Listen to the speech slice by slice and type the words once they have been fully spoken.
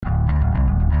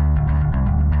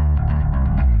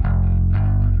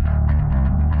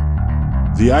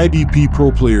The IDP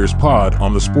Pro Players Pod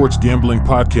on the Sports Gambling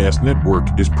Podcast Network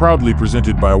is proudly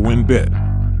presented by WinBet.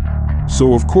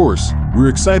 So, of course, we're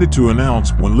excited to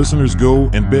announce when listeners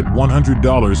go and bet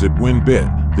 $100 at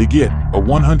WinBet, they get a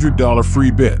 $100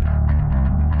 free bet.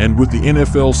 And with the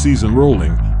NFL season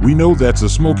rolling, we know that's a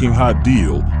smoking hot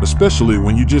deal, especially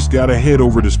when you just gotta head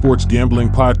over to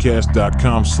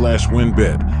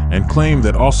sportsgamblingpodcast.com/winbet and claim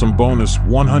that awesome bonus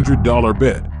 $100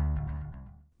 bet.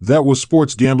 That was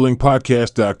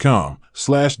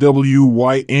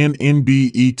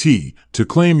sportsgamblingpodcast.com/WYNNBET to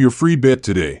claim your free bet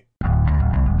today.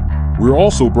 We're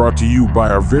also brought to you by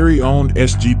our very own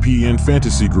SGPN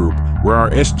Fantasy Group, where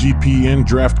our SGPN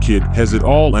Draft Kit has it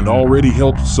all and already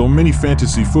helped so many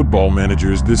fantasy football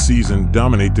managers this season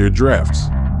dominate their drafts.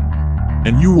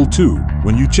 And you will too,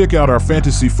 when you check out our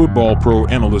Fantasy Football Pro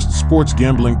Analyst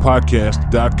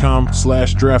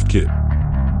sportsgamblingpodcast.com/draft kit.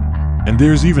 And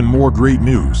there's even more great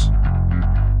news.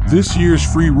 This year's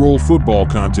free roll football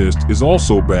contest is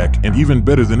also back and even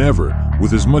better than ever,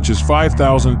 with as much as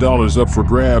 $5,000 up for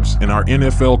grabs in our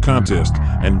NFL contest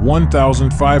and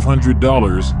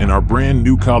 $1,500 in our brand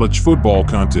new college football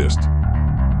contest.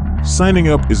 Signing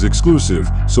up is exclusive,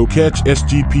 so catch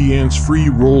SGPN's free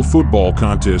roll football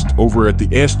contest over at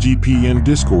the SGPN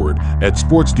Discord at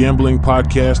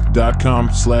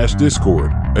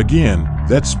sportsgamblingpodcast.com/discord. Again,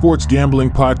 that's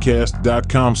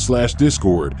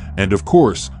sportsgamblingpodcast.com/discord, and of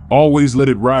course, always let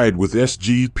it ride with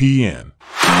SGPN.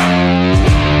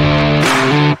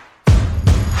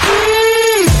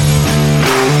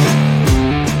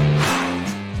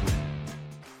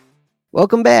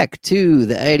 Welcome back to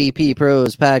the IDP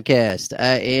Pros Podcast.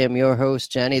 I am your host,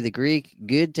 Johnny the Greek.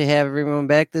 Good to have everyone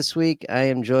back this week. I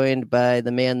am joined by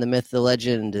the man, the myth, the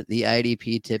legend, the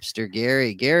IDP tipster,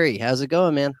 Gary. Gary, how's it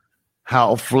going, man?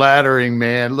 How flattering,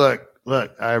 man. Look,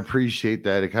 I appreciate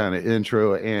that kind of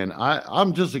intro, and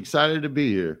I'm just excited to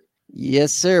be here.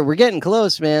 Yes, sir. We're getting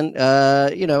close, man.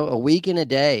 A week and a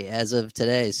day as of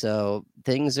today, so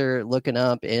things are looking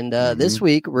up. And this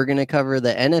week, we're going to cover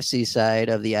the NFC side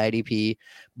of the IDP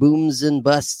booms and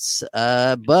busts.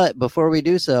 But before we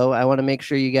do so, I want to make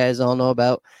sure you guys all know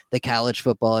about the College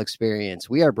Football Experience.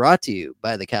 We are brought to you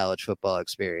by the College Football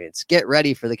Experience. Get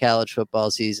ready for the college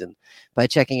football season by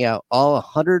checking out all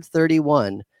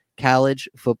 131 college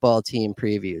football team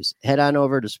previews. Head on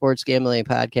over to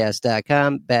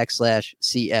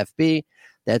sportsgamblingpodcast.com/CFB.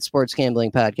 That's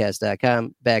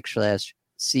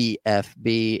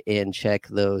sportsgamblingpodcast.com/CFB and check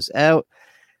those out.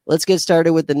 Let's get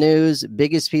started with the news.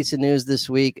 Biggest piece of news this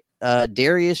week.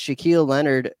 Darius Shaquille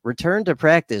Leonard returned to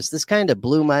practice. This kind of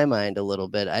blew my mind a little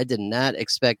bit. I did not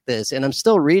expect this. And I'm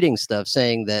still reading stuff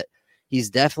saying that he's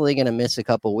definitely going to miss a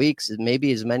couple weeks,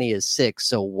 maybe as many as 6.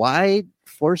 So why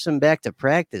force him back to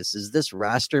practice? Is this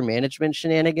roster management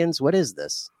shenanigans? What is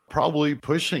this? Probably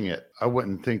pushing it. I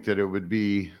wouldn't think that it would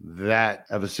be that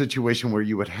of a situation where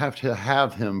you would have to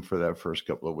have him for that first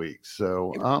couple of weeks.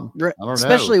 So I don't know.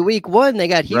 Especially week 1, they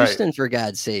got Houston for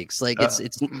God's sakes. Like it's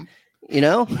it's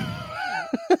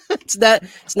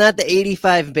not the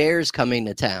 85 Bears coming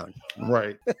to town.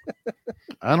 Right.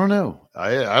 I don't know.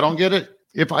 I don't get it.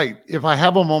 If I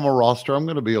have him on my roster, I'm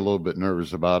going to be a little bit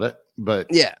nervous about it. But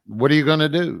yeah, what are you going to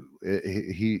do?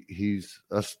 He's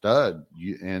a stud,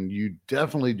 and you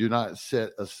definitely do not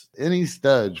set any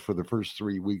studs for the first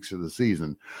 3 weeks of the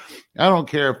season. I don't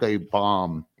care if they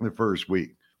bomb the first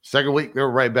week. Second week, they're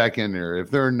right back in there.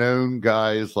 If they're known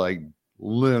guys like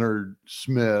Leonard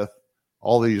Smith,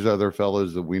 all these other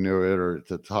fellas that we know are at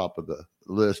the top of the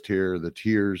list here, the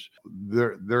tiers,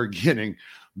 they're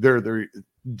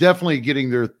definitely getting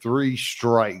their 3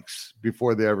 strikes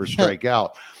before they ever strike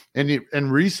out. And in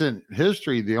recent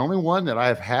history, the only one that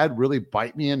I've had really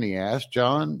bite me in the ass,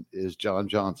 John, is John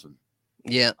Johnson.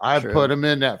 Yeah, I put him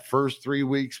in that first 3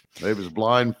 weeks. It was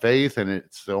blind faith, and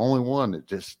it's the only one that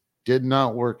just did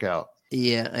not work out.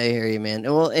 Yeah, I hear you, man.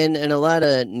 Well, and a lot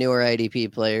of newer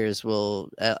IDP players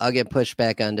I'll get pushed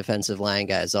back on defensive line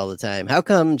guys all the time. How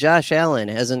come Josh Allen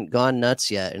hasn't gone nuts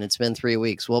yet and it's been 3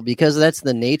 weeks? Well, because that's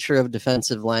the nature of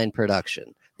defensive line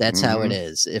production. That's how it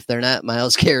is. If they're not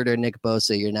Myles Garrett or Nick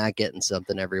Bosa, you're not getting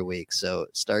something every week. So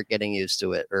start getting used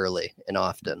to it early and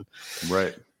often.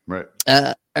 Right.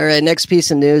 All right, next piece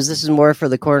of news. This is more for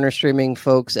the corner streaming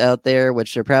folks out there,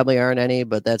 which there probably aren't any,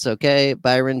 but that's okay.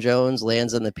 Byron Jones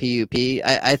lands on the PUP.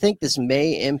 I think this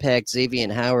may impact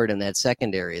Xavier Howard in that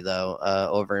secondary, though,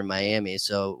 over in Miami.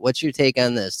 So what's your take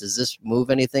on this? Does this move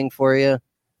anything for you?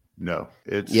 No.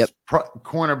 It's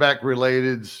cornerback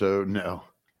related, so no.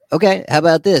 Okay, how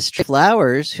about this? Trey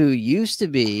Flowers, who used to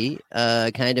be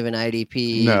kind of an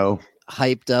IDP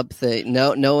hyped up thing.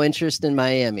 No interest in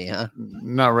Miami, huh?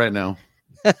 Not right now.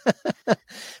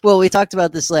 Well, we talked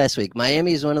about this last week.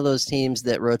 Miami is one of those teams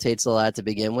that rotates a lot to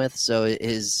begin with, so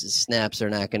his snaps are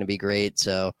not going to be great.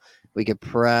 So we could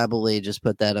probably just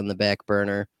put that on the back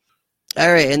burner.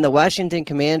 All right, and the Washington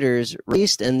Commanders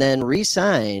released and then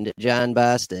re-signed John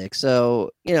Bostic.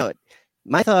 So,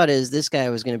 my thought is this guy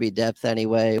was going to be depth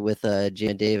anyway with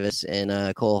Jamin Davis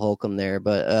and Cole Holcomb there.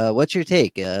 But what's your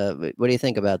take? What do you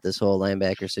think about this whole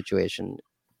linebacker situation?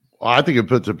 Well, I think it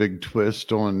puts a big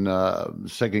twist on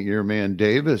second-year man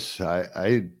Davis.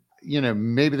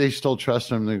 Maybe they still trust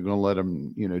him. They're going to let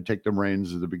him, take the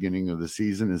reins at the beginning of the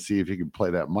season and see if he can play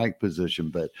that Mike position.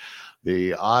 But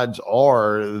the odds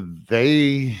are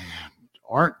they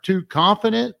aren't too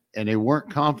confident, and they weren't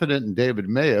confident in David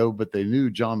Mayo, but they knew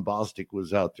John Bostic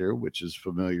was out there, which is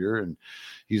familiar, and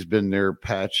he's been their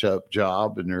patch-up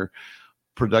job, and they're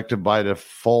productive by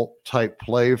default type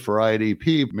play for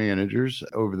IDP managers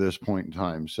over this point in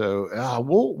time. So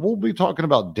we'll be talking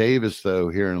about Davis, though,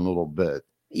 here in a little bit.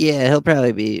 Yeah, he'll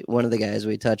probably be one of the guys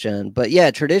we touch on. But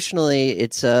yeah, traditionally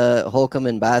it's Holcomb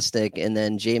and Bostic, and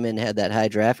then Jamin had that high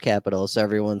draft capital, so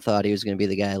everyone thought he was going to be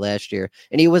the guy last year,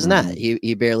 and he was not.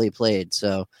 He barely played,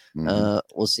 so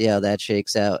we'll see how that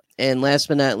shakes out. And last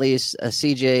but not least,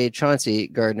 CJ Chauncey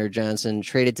Gardner-Johnson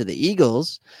traded to the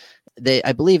Eagles.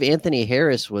 I believe Anthony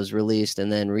Harris was released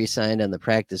and then re-signed on the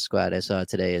practice squad. I saw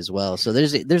today as well. So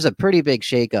there's a pretty big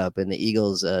shakeup in the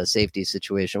Eagles' safety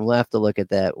situation. We'll have to look at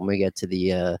that when we get to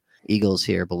the Eagles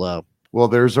here below. Well,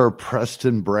 there's our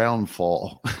Preston Brown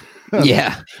fall.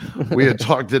 Yeah. We had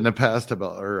talked in the past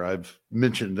about, or I've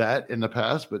mentioned that in the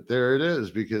past, but there it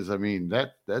is, because I mean,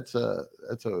 that's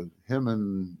him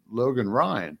and Logan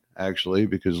Ryan, actually,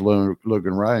 because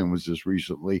Logan Ryan was just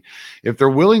recently, if they're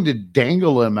willing to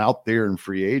dangle him out there in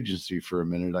free agency for a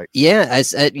minute.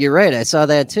 You're right. I saw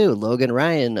that too. Logan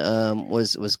Ryan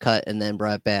was cut and then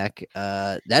brought back.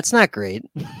 That's not great.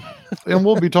 And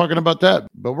we'll be talking about that,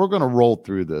 but we're going to roll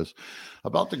through this.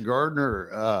 About the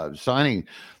Gardner signing,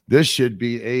 this should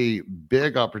be a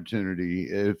big opportunity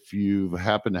if you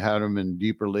happen to have him in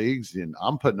deeper leagues. And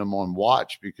I'm putting them on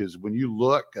watch, because when you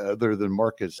look, other than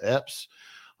Marcus Epps,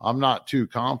 I'm not too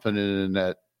confident in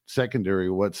that secondary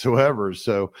whatsoever.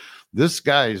 So this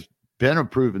guy's been a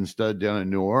proven stud down in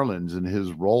New Orleans in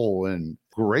his role, and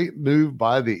great move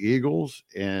by the Eagles.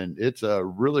 And it's a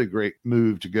really great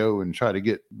move to go and try to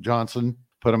get Johnson,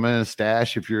 put him in a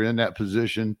stash if you're in that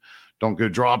position. Don't go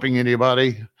dropping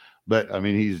anybody. But, I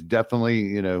mean, he's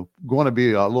definitely, going to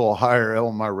be a little higher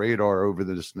on my radar over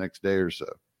this next day or so.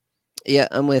 Yeah,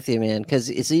 I'm with you, man, because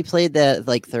he played that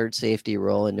like third safety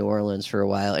role in New Orleans for a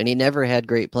while, and he never had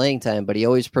great playing time, but he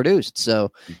always produced.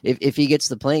 So if he gets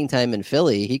the playing time in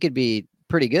Philly, he could be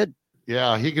pretty good.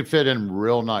 Yeah, he could fit in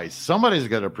real nice. Somebody's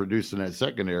got to produce in that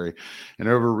secondary. And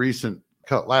over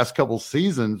last couple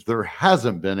seasons, there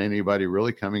hasn't been anybody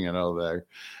really coming out of there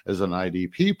as an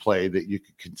IDP play that you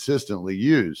could consistently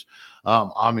use.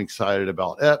 I'm excited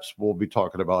about Epps. We'll be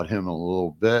talking about him in a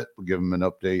little bit. We'll give him an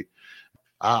update.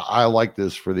 I like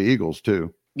this for the Eagles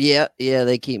too. Yeah,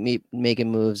 they keep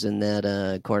making moves in that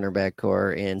cornerback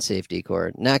core and safety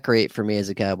core. Not great for me as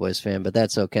a Cowboys fan, but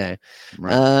that's okay.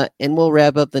 Right. And we'll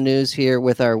wrap up the news here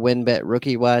with our WinBet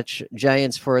Rookie Watch.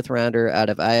 Giants 4th rounder out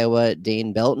of Iowa,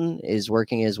 Dane Belton, is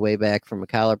working his way back from a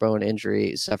collarbone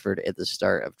injury suffered at the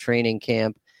start of training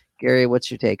camp. Gary,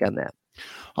 what's your take on that?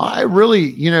 I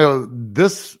really,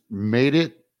 this made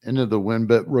it into the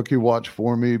WinBet Rookie Watch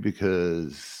for me,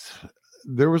 because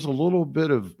there was a little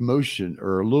bit of motion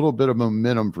or a little bit of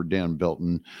momentum for Dan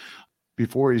Belton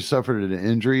before he suffered an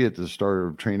injury at the start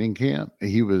of training camp.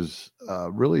 He was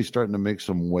really starting to make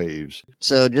some waves.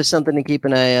 So just something to keep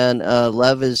an eye on.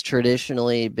 Love has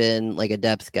traditionally been like a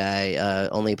depth guy,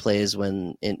 only plays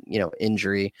when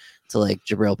injury to like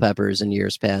Jabril Peppers in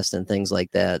years past and things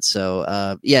like that.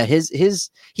 So he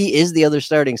is the other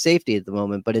starting safety at the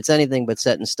moment, but it's anything but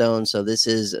set in stone. So this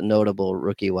is a notable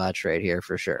rookie watch right here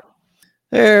for sure.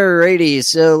 Alrighty,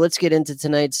 so let's get into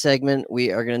tonight's segment.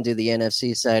 We are going to do the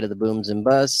NFC side of the booms and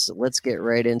busts. Let's get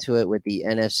right into it with the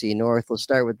NFC North. We'll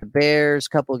start with the Bears.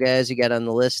 Couple guys you got on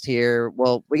the list here.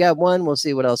 Well, we got one. We'll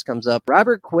see what else comes up.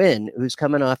 Robert Quinn, who's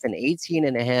coming off an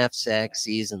 18.5 sack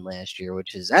season last year,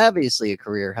 which is obviously a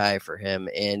career high for him.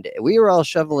 And we were all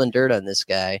shoveling dirt on this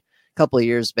guy a couple of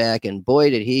years back, and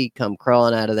boy, did he come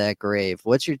crawling out of that grave.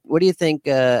 What do you think?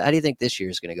 How do you think this year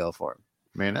is going to go for him?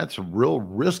 Man, that's real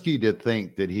risky to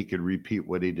think that he could repeat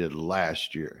what he did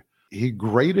last year. He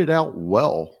graded out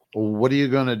well. What are you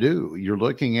going to do? You're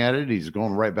looking at it. He's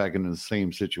going right back into the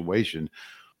same situation.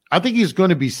 I think he's going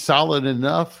to be solid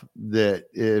enough that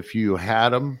if you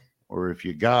had him or if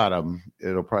you got him,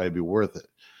 it'll probably be worth it.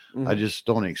 Mm-hmm. I just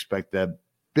don't expect that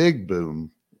big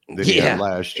boom than he had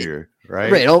last year,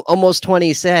 right? Right, almost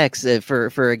 20 sacks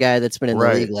for a guy that's been in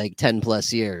the league like 10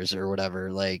 plus years or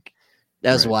whatever. Like,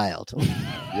 that was wild.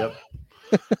 Yep,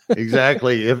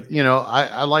 exactly. If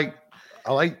I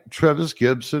like Travis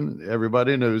Gibson.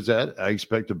 Everybody knows that. I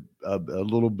expect a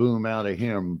little boom out of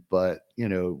him. But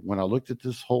when I looked at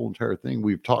this whole entire thing,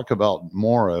 we've talked about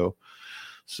Morrow.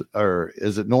 Or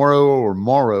is it Noro or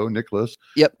Morrow, Nicholas?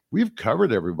 Yep. We've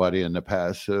covered everybody in the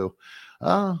past. So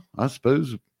I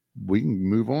suppose we can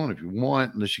move on if you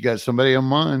want, unless you got somebody in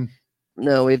mind.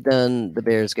 No, we've done the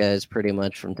Bears guys pretty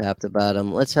much from top to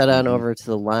bottom. Let's head on over to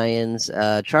the Lions.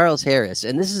 Charles Harris.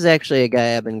 And this is actually a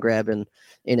guy I've been grabbing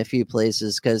in a few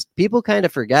places because people kind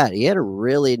of forgot. He had a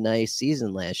really nice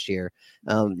season last year,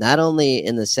 not only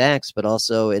in the sacks, but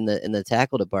also in the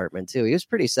tackle department, too. He was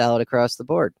pretty solid across the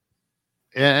board.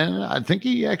 And I think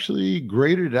he actually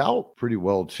graded out pretty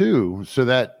well, too. So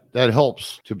that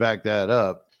helps to back that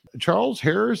up. Charles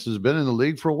Harris has been in the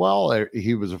league for a while.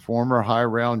 He was a former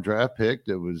high-round draft pick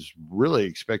that was really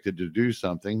expected to do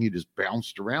something. He just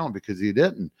bounced around because he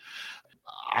didn't.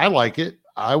 I like it.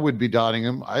 I would be dotting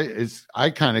him.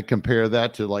 I kind of compare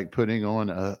that to like putting on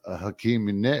a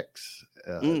Hakeem Nicks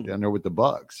down there with the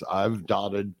Bucks. I've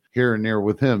dotted here and there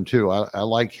with him, too. I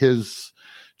like his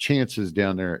chances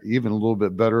down there, even a little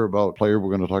bit better about a player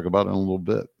we're going to talk about in a little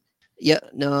bit. Yeah,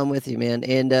 no, I'm with you, man.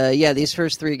 And these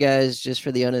first three guys, just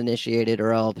for the uninitiated,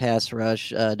 are all pass rush,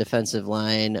 defensive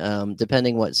line.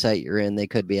 Depending what site you're in, they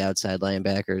could be outside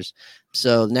linebackers.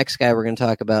 So the next guy we're going to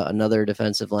talk about, another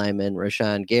defensive lineman,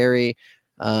 Rashawn Gary.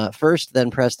 First, then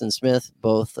Preston Smith,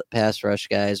 both pass rush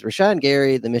guys. Rashawn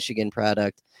Gary, the Michigan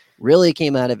product, really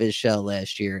came out of his shell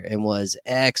last year and was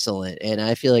excellent. And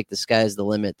I feel like the sky's the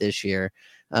limit this year.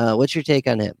 What's your take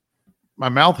on him? My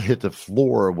mouth hit the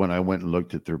floor when I went and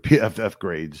looked at their PFF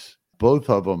grades. Both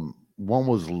of them, one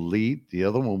was elite, the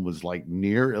other one was like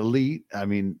near elite. I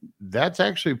mean, that's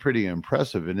actually pretty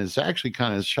impressive. And it's actually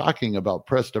kind of shocking about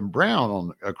Preston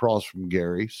Brown across from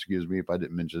Gary. Excuse me if I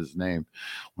didn't mention his name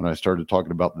when I started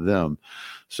talking about them.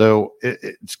 So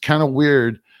it's kind of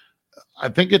weird. I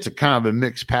think it's a kind of a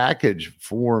mixed package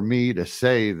for me to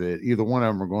say that either one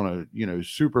of them are going to,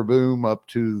 super boom up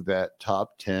to that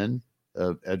top 10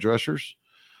 of edge rushers.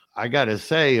 I got to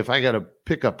say, if I got to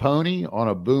pick a pony on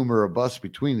a boom or a bust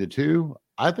between the two,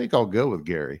 I think I'll go with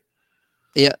Gary.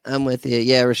 Yeah, I'm with you.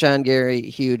 Yeah, Rashawn Gary,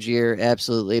 huge year,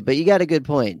 absolutely. But you got a good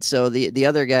point. So the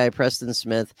other guy, Preston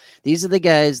Smith, these are the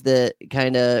guys that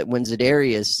kind of, when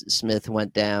Zadarius Smith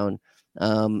went down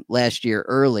last year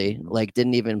early, like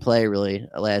didn't even play really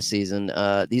last season.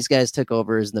 These guys took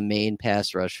over as the main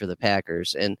pass rush for the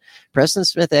Packers. And Preston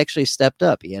Smith actually stepped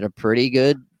up. He had a pretty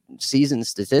good season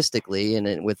statistically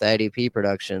and with IDP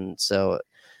production. So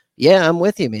yeah, I'm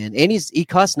with you, man. And he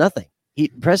costs nothing.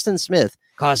 Preston Smith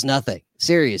costs nothing.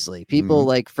 Seriously. People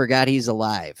like forgot he's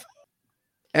alive.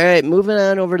 All right, moving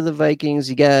on over to the Vikings.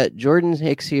 You got Jordan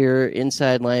Hicks here,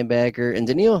 inside linebacker, and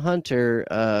Daniil Hunter,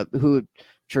 who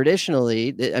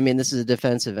traditionally, this is a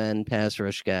defensive end pass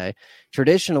rush guy,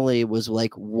 traditionally was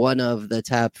like one of the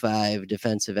top 5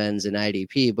 defensive ends in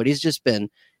IDP, but he's just been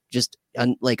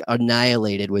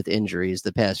annihilated with injuries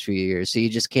the past few years. So you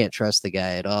just can't trust the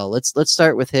guy at all. Let's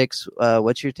start with Hicks.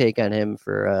 What's your take on him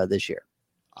for this year?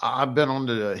 I've been on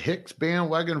the Hicks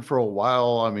bandwagon for a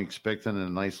while. I'm expecting a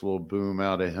nice little boom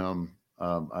out of him.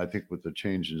 I think with the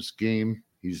change in scheme,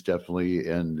 he's definitely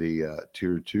in the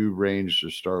tier 2 range to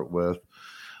start with.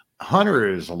 Hunter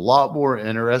is a lot more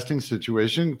interesting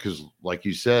situation because, like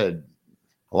you said,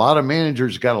 a lot of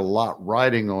managers got a lot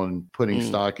riding on putting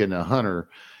stock into Hunter,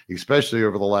 especially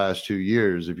over the last 2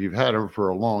 years. If you've had him for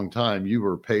a long time, you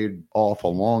were paid off a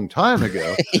long time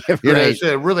ago. Right. So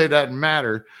it really doesn't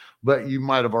matter, but you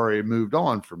might have already moved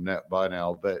on from that by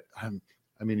now. But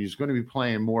he's going to be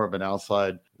playing more of an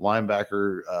outside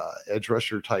linebacker, edge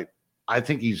rusher type. I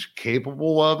think he's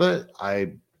capable of it.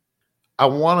 I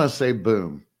want to say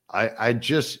boom.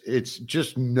 It's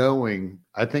just knowing,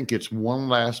 I think it's one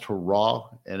last hurrah,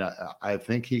 and I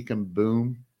think he can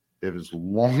boom as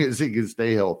long as he can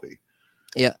stay healthy.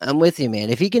 Yeah, I'm with you, man.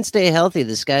 If he can stay healthy,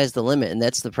 the sky's the limit, and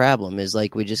that's the problem. Is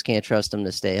like we just can't trust him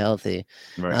to stay healthy.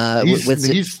 Right.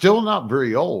 He's still not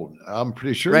very old. I'm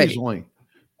pretty sure he's only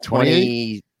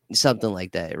 20, something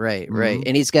like that. Right, right.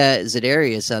 And he's got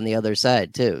Zadarius on the other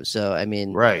side too. So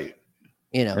right.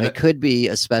 It could be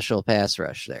a special pass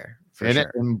rush there.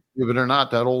 And believe it or not,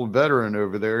 that old veteran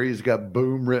over there, he's got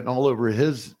boom written all over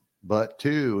his butt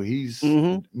too. He's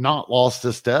not lost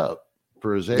a step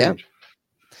for his age.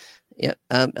 Yeah,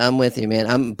 I'm with you, man.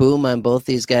 I'm boom on both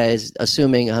these guys,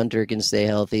 assuming Hunter can stay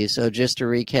healthy. So just to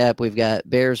recap, we've got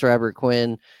Bears Robert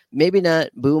Quinn, maybe not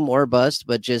boom or bust,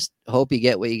 but just hope you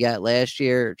get what you got last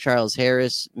year. Charles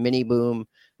Harris, mini boom.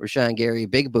 Rashawn Gary,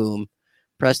 big boom.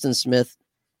 Preston Smith,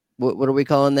 what are we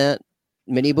calling that?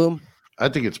 Mini boom? I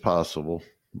think it's possible.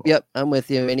 Yep, I'm with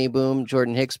you. Mini boom.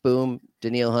 Jordan Hicks boom.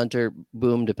 Daniil Hunter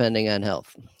boom, depending on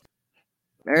health.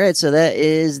 All right, so that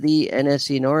is the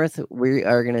NFC North. We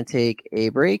are going to take a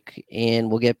break, and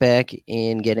we'll get back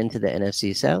and get into the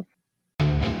NFC South.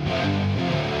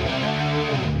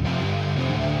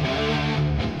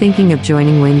 Thinking of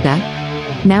joining WynnBET?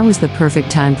 Now is the perfect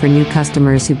time for new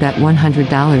customers who bet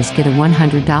 $100 get a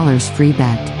 $100 free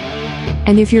bet.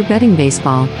 And if you're betting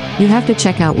baseball, you have to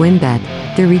check out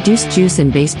WynnBET. Their reduced juice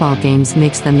in baseball games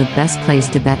makes them the best place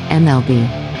to bet MLB.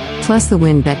 Plus, the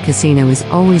WynnBET Casino is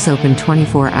always open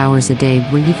 24 hours a day,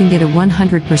 where you can get a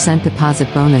 100%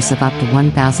 deposit bonus of up to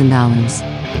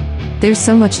 $1,000. There's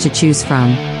so much to choose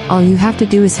from. All you have to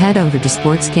do is head over to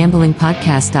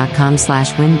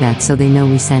sportsgamblingpodcast.com/WynnBET so they know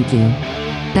we sent you.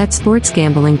 That's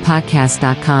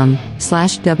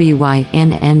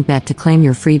sportsgamblingpodcast.com/WYNNBET to claim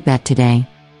your free bet today.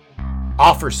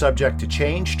 Offer subject to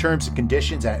change. Terms and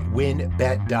conditions at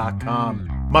wynnbet.com.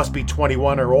 Must be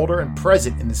 21 or older and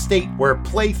present in the state where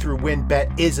play through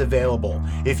WynnBET is available.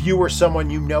 If you or someone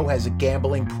you know has a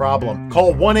gambling problem,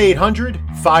 call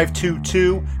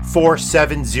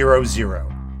 1-800-522-4700.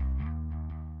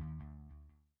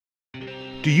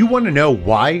 Do you want to know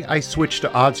why I switched to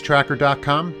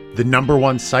oddstracker.com, the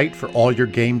 #1 site for all your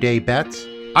game day bets?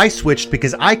 I switched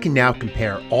because I can now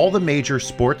compare all the major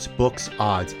sports books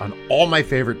odds on all my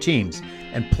favorite teams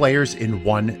and players in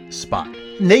one spot.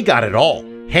 And they got it all.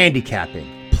 Handicapping,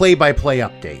 play-by-play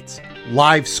updates,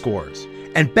 live scores,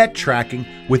 and bet tracking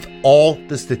with all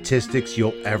the statistics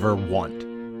you'll ever want.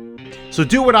 So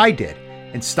do what I did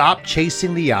and stop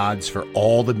chasing the odds for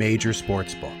all the major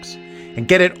sports books and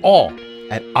get it all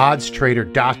at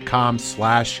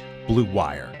oddstrader.com/Blue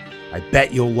Wire. I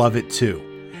bet you'll love it too.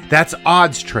 That's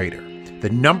OddsTrader, the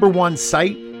 #1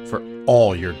 site for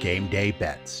all your game day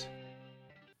bets.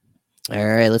 All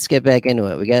right, let's get back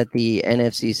into it. We got the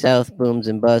NFC South booms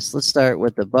and busts. Let's start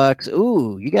with the Bucks.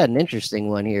 Ooh, you got an interesting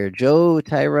one here. Joe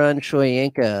Tyron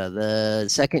Shoyinka, the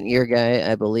second-year guy,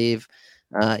 I believe.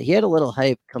 He had a little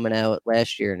hype coming out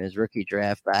last year in his rookie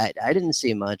draft, but I didn't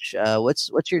see much. What's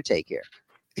your take here?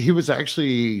 He was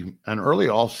actually an early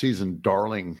offseason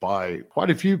darling by quite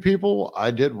a few people.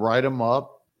 I did write him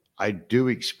up. I do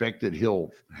expect that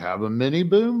he'll have a mini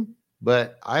boom,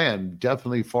 but I am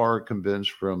definitely far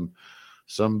convinced from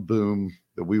some boom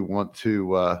that we want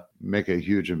to make a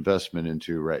huge investment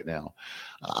into right now.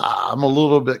 I'm a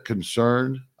little bit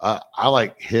concerned. I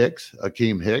like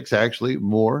Akeem Hicks, actually,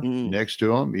 more next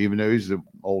to him, even though he's an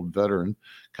old veteran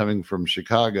coming from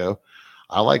Chicago.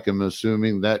 I like him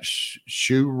assuming that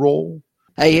shoe roll.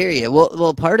 I hear you.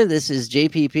 Well, part of this is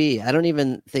JPP. I don't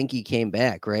even think he came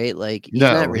back, right? Like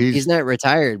he's not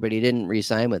retired, but he didn't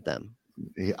re-sign with them.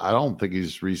 I don't think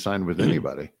he's re-signed with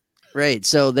anybody. Right.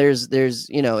 So there's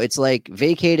it's like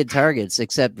vacated targets,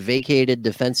 except vacated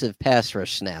defensive pass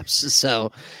rush snaps.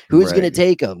 So who's going to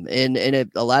take them? And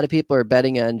a lot of people are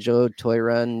betting on Joe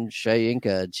Tyron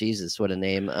Shoyinka. Jesus, what a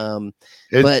name.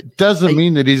 But doesn't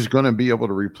mean that he's going to be able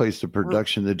to replace the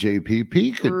production that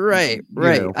JPP could. Right.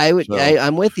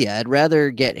 I'm with you. I'd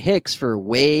rather get Hicks for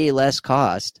way less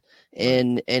cost.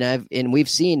 And we've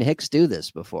seen Hicks do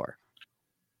this before.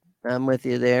 I'm with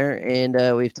you there.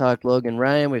 And we've talked Logan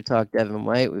Ryan. We've talked Devin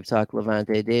White. We've talked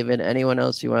Levante David. Anyone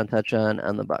else you want to touch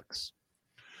on the Bucks?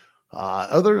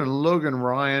 Other than Logan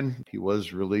Ryan, he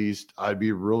was released. I'd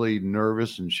be really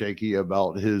nervous and shaky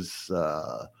about his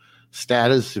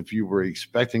status if you were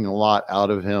expecting a lot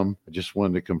out of him. I just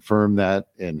wanted to confirm that.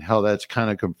 And how that's kind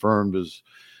of confirmed is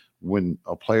when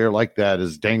a player like that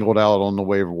is dangled out on the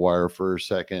waiver wire for a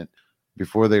second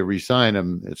before they re-sign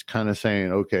him, it's kind of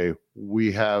saying, okay,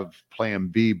 we have plan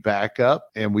B backup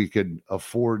and we could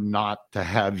afford not to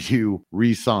have you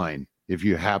re-sign if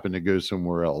you happen to go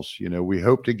somewhere else. We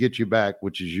hope to get you back,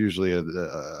 which is usually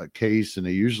a case, and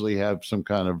they usually have some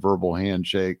kind of verbal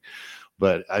handshake.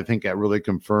 But I think that really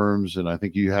confirms, and I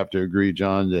think you have to agree,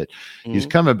 John, that he's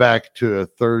coming back to a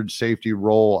third safety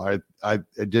role. I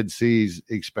did see he's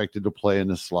expected to play in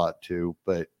the slot too,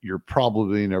 but you're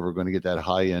probably never going to get that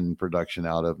high-end production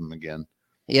out of him again.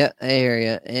 Yeah, I hear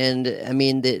you. And I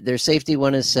mean, their safety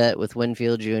one is set with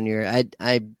Winfield Jr.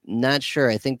 I'm not sure.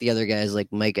 I think the other guys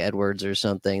like Mike Edwards or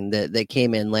something that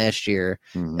came in last year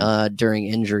during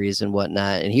injuries and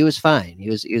whatnot, and he was fine. He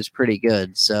was pretty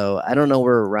good. So I don't know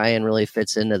where Ryan really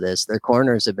fits into this. Their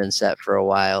corners have been set for a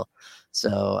while.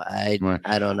 So I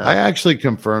don't know. I actually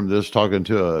confirmed this talking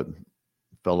to a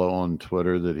fellow on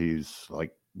Twitter that he's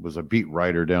was a beat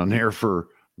writer down there for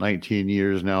 19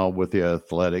 years now with the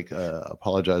Athletic.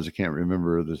 Apologize, I can't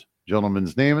remember the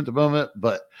gentleman's name at the moment,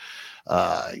 but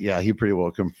he pretty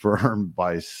well confirmed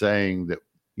by saying that,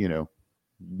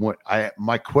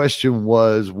 my question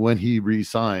was, when he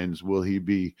resigns, will he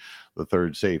be the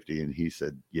third safety? And he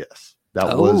said yes.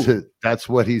 That was it. That's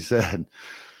what he said.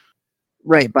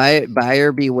 Right,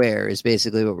 buyer beware is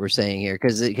basically what we're saying here,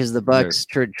 because the Bucks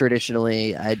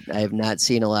traditionally, I have not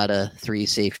seen a lot of 3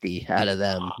 safety out of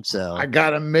them. So I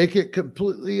gotta make it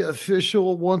completely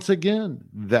official once again.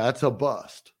 That's a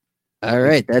bust. All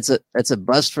right, that's a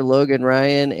bust for Logan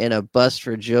Ryan and a bust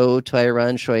for Joe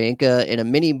Tyron Shoyinka and a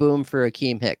mini boom for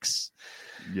Akeem Hicks.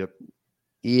 Yep.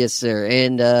 Yes, sir.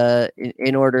 And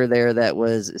in order there, that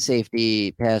was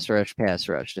safety, pass rush,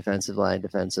 defensive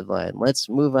line. Let's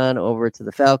move on over to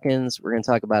the Falcons. We're going to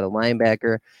talk about a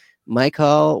linebacker,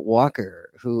 Michael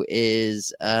Walker, who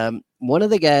is one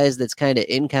of the guys that's kind of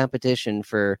in competition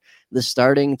for the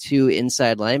starting 2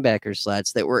 inside linebacker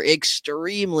slots that were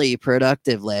extremely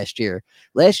productive last year.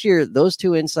 Last year, those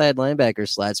 2 inside linebacker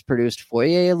slots produced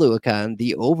Foye Oluokun,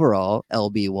 the overall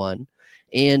LB1,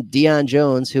 and Deion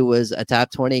Jones, who was a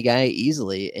top 20 guy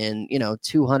easily, and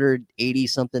 280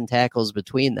 something tackles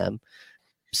between them.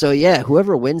 So yeah,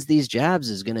 whoever wins these jobs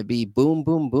is going to be boom,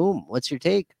 boom, boom. What's your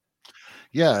take?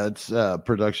 Yeah, it's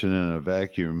production in a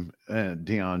vacuum.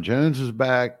 Deion Jones is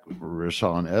back.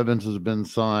 Rashaan Evans has been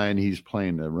signed. He's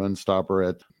playing the run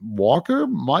stopper. Walker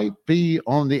might be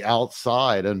on the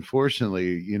outside.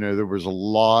 Unfortunately, there was a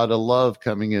lot of love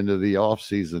coming into the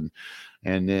offseason.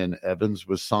 And then Evans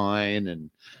was signed, and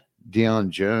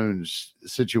Deion Jones'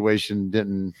 situation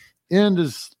didn't end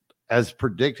as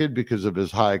predicted because of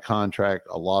his high contract.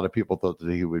 A lot of people thought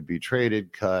that he would be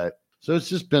traded, cut. So it's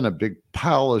just been a big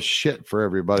pile of shit for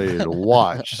everybody to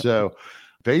watch. So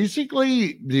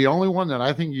basically, the only one that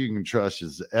I think you can trust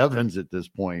is Evans at this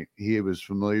point. He was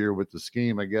familiar with the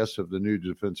scheme, I guess, of the new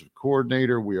defensive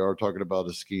coordinator. We are talking about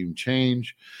a scheme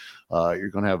change. You're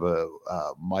going to have a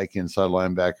Mike inside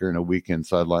linebacker and a weak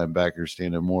inside linebacker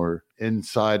standing more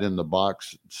inside in the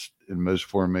box in most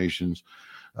formations.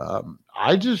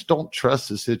 I just don't trust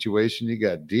the situation. You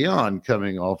got Deion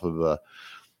coming off of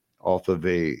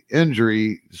a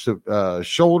injury,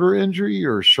 shoulder injury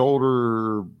or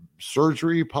shoulder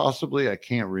surgery, possibly. I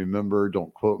can't remember.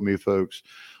 Don't quote me, folks.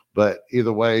 But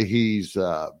either way, he's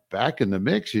back in the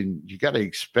mix, and you got to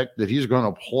expect that he's going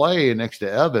to play next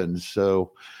to Evans.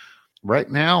 So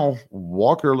right now,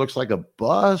 Walker looks like a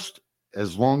bust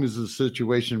as long as the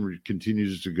situation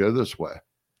continues to go this way.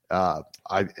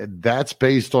 That's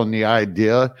based on the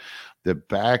idea that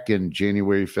back in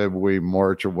January, February,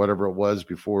 March, or whatever it was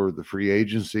before the free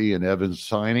agency and Evans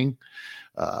signing,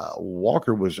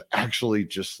 Walker was actually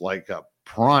just like a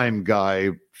prime guy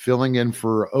filling in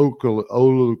for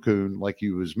Oluokun, like he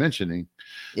was mentioning.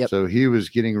 Yep. So he was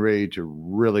getting ready to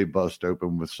really bust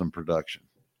open with some production.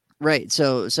 Right.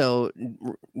 So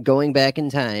going back in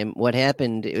time, what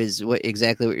happened is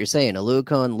exactly what you're saying.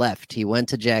 Oluokun left. He went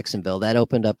to Jacksonville. That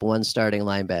opened up one starting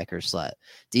linebacker slot.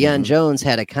 Deion Jones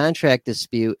had a contract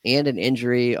dispute and an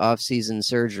injury, off-season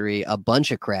surgery. A bunch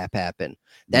of crap happened.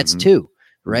 That's 2,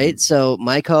 right? So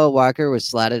Michael Walker was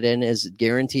slotted in as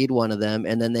guaranteed one of them,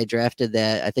 and then they drafted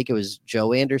that. I think it was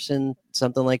Joe Anderson,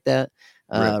 something like that.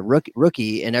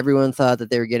 Rookie, and everyone thought that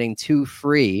they were getting 2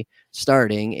 free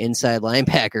starting inside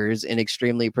linebackers in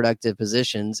extremely productive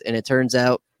positions, and it turns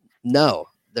out no,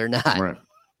 they're not.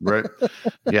 Right.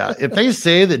 Yeah, if they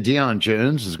say that Deion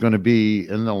Jones is going to be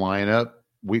in the lineup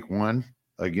week 1,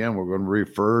 again, we're going to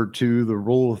refer to the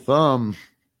rule of thumb: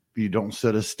 you don't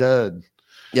sit a stud.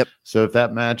 Yep. So if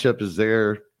that matchup is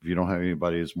there, if you don't have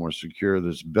anybody that's more secure,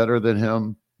 that's better than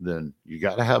him, then you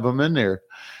got to have him in there.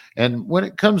 And when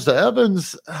it comes to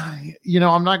Evans,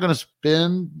 I'm not going to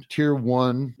spend tier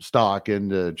 1 stock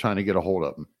into trying to get a hold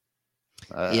of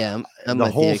him. I'm the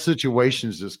whole situation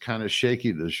is just kind of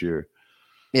shaky this year.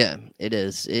 Yeah, it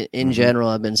is. In general,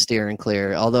 I've been steering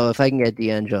clear. Although if I can get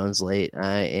Deion Jones late,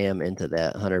 I am into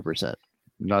that 100%.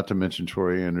 Not to mention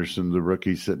Troy Anderson, the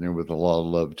rookie, sitting there with a lot of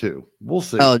love too. We'll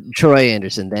see. Oh, Troy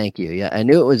Anderson. Thank you. Yeah, I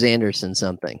knew it was Anderson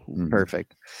something.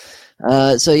 Perfect.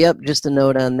 So, yep, just a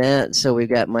note on that. So we've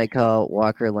got Michael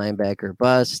Walker, linebacker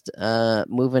bust.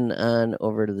 Moving on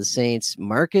over to the Saints.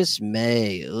 Marcus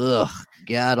May. Ugh,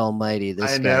 God almighty.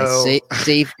 This guy.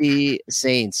 Safety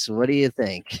Saints. What do you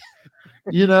think?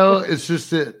 It's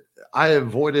just that I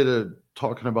avoided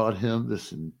talking about him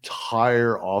this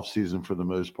entire offseason for the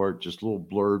most part, just little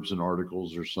blurbs and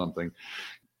articles or something.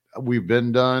 we've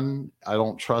been done. I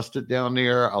don't trust it down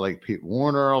there. I like Pete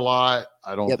Warner a lot.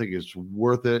 I don't think it's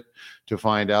worth it to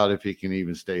find out if he can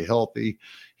even stay healthy.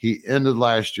 He ended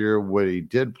last year what he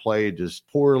did play just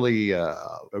poorly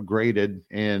graded.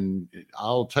 And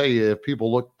I'll tell you, if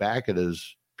people look back at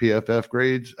his PFF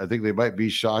grades, I think they might be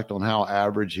shocked on how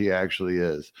average he actually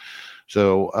is.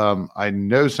 So I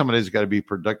know somebody's got to be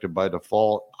productive by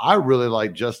default. I really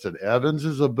like Justin Evans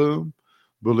as a boom,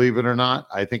 believe it or not.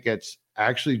 I think it's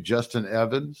actually Justin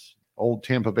Evans, old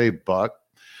Tampa Bay Buck.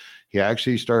 He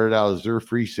actually started out as their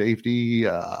free safety.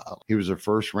 He was a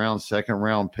first round, second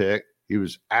round pick. He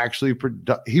was actually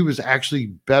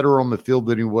better on the field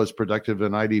than he was productive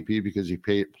in IDP because he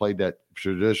played that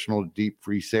traditional deep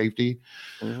free safety.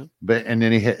 Mm-hmm. And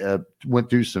then he went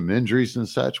through some injuries and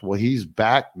such. Well, he's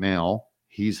back now.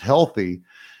 He's healthy.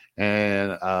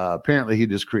 And apparently he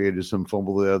just created some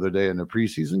fumble the other day in the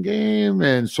preseason game,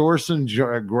 and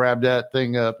Sorensen grabbed that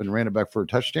thing up and ran it back for a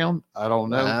touchdown. I don't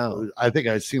know. Wow. I think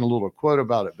I've seen a little quote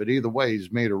about it, but either way,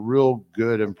 he's made a real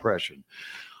good impression.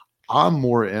 I'm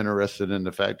more interested in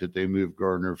the fact that they moved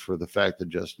Gardner for the fact that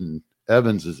Justin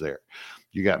Evans is there.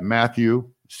 You got Matthew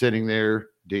sitting there.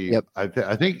 Yep. I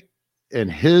think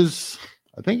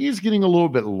he's getting a little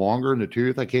bit longer in the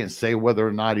tooth. I can't say whether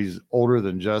or not he's older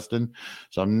than Justin,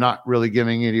 so I'm not really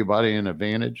giving anybody an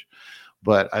advantage.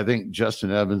 But I think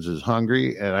Justin Evans is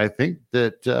hungry, and I think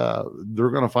that they're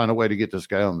going to find a way to get this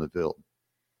guy on the field.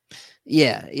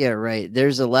 Yeah, right.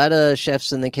 There's a lot of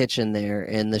chefs in the kitchen there,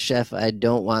 and the chef I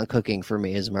don't want cooking for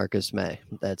me is Marcus May.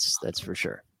 That's for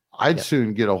sure. I'd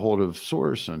soon get a hold of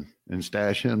Sorensen and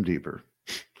stash him deeper.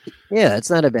 Yeah,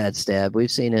 it's not a bad stab.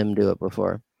 We've seen him do it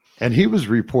before. And he was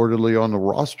reportedly on the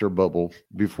roster bubble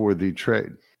before the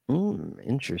trade.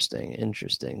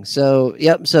 Interesting. So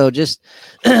just,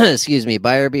 excuse me,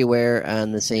 buyer beware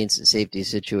on the Saints safety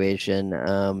situation.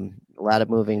 A lot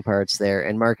of moving parts there.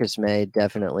 And Marcus May,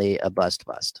 definitely a bust.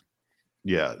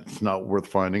 Yeah, it's not worth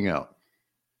finding out.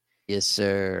 Yes,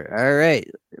 sir. All right,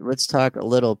 let's talk a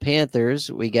little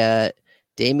Panthers. We got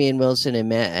Damian Wilson and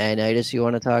Matt Ioannidis you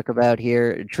want to talk about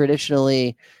here.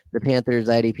 Traditionally, the Panthers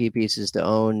IDP pieces to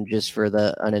own, just for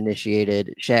the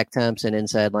uninitiated: Shaq Thompson,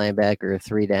 inside linebacker,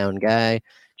 3-down guy;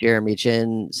 Jeremy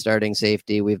Chin, starting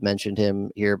safety. We've mentioned him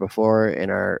here before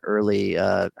in our early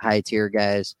high tier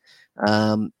guys.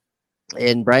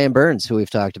 And Brian Burns, who we've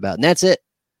talked about. And that's it.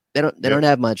 They don't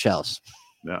have much else.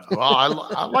 Yeah. Well,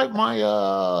 I like my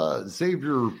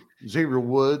Xavier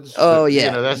Woods. Oh,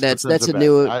 yeah. That's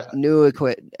a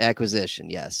new acquisition.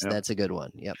 Yes, yep. That's a good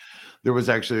one. Yep. There was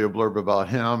actually a blurb about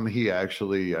him. He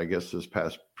actually, I guess, this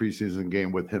past preseason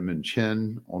game with him and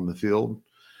Chin on the field,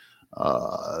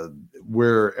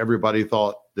 where everybody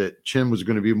thought that Chin was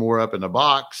going to be more up in the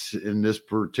box in this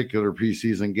particular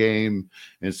preseason game.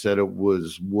 Instead, it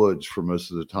was Woods for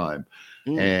most of the time.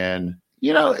 And,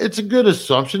 it's a good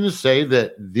assumption to say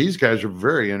that these guys are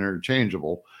very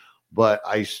interchangeable, but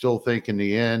I still think in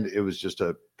the end, it was just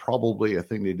probably a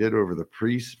thing they did over the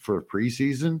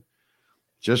preseason,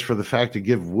 just for the fact to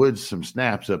give Woods some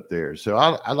snaps up there. So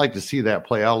I'd like to see that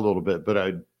play out a little bit, but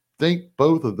I think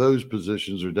both of those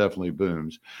positions are definitely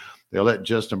booms. They'll let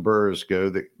Justin Burris go.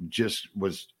 That just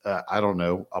was, a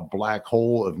black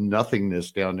hole of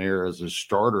nothingness down there as a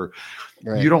starter.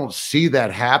 Right. You don't see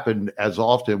that happen as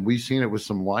often. We've seen it with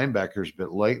some linebackers,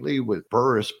 but lately with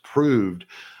Burris proved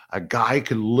a guy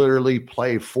could literally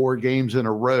play 4 games in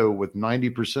a row with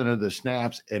 90% of the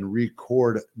snaps and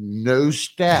record no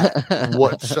stat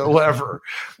whatsoever.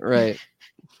 Right.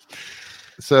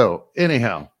 So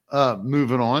anyhow,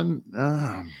 moving on,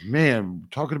 man,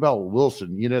 talking about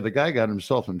Wilson, the guy got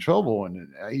himself in trouble, and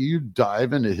you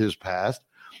dive into his past.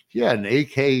 He had an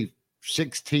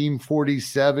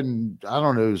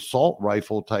AK-1647, assault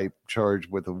rifle type charge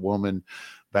with a woman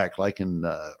back like in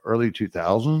the early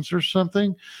 2000s or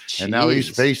something. Jeez. And now he's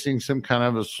facing some kind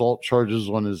of assault charges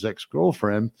on his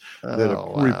ex-girlfriend that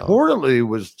reportedly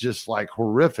was just like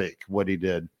horrific what he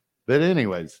did. But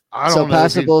anyways, I don't know. So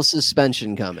possible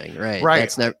suspension coming, right?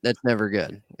 Right. That's never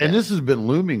good. And this has been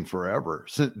looming forever.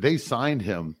 Since they signed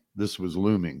him, this was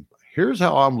looming. Here's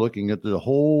how I'm looking at the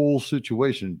whole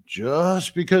situation.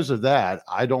 Just because of that,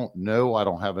 I don't know. I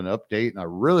don't have an update, and I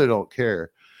really don't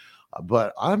care.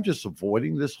 But I'm just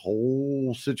avoiding this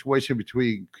whole situation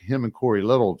between him and Corey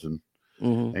Littleton,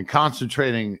 and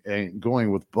concentrating and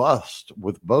going with bust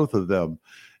with both of them,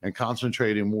 and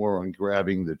concentrating more on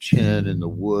grabbing the Chin and the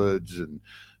Woods and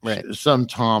some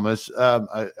Thomas.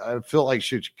 I feel like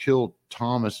Shaquille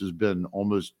Thomas has been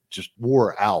almost just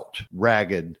wore out,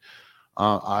 ragged.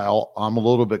 I'm a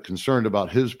little bit concerned about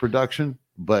his production,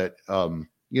 but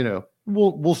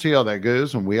we'll see how that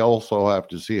goes, and we also have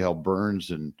to see how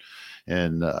Burns and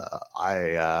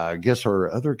I guess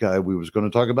our other guy we was going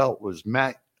to talk about was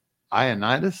Matt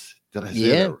Ioannidis. Did I say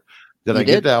that? Did I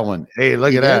get that one? Hey,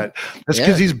 look at that. That's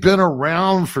because he's been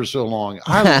around for so long.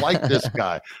 I like this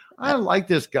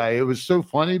guy. It was so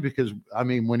funny because, I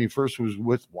mean, when he first was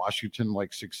with Washington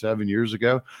like 6-7 years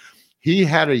ago, he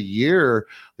had a year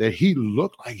that he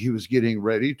looked like he was getting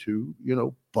ready to,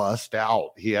 bust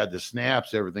out. He had the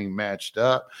snaps, everything matched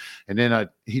up. And then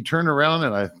he turned around,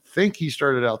 and I think he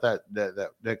started out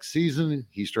that next season.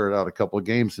 He started out a couple of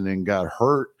games and then got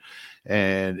hurt.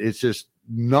 And it's just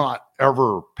not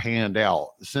ever panned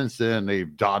out. Since then,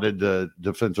 they've dotted the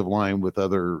defensive line with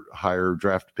other higher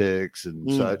draft picks and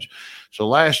such. So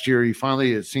last year,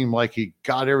 it seemed like he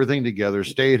got everything together,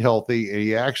 stayed healthy, and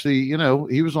he actually,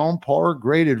 he was on par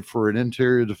graded for an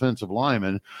interior defensive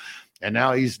lineman. And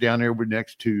now he's down there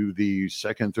next to the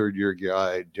second, third year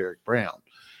guy, Derek Brown.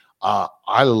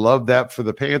 I love that for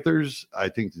the Panthers. I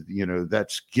think,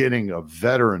 that's getting a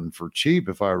veteran for cheap,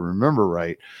 if I remember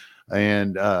right.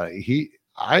 And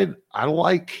I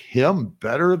like him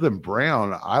better than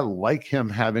Brown. I like him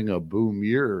having a boom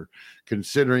year,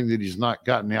 considering that he's not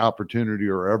gotten the opportunity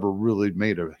or ever really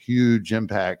made a huge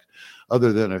impact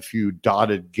other than a few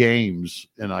dotted games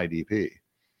in IDP.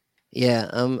 Yeah,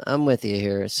 I'm with you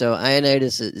here. So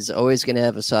Ioannidis is always going to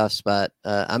have a soft spot.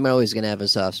 I'm always going to have a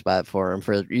soft spot for him.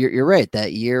 You're right.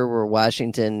 That year where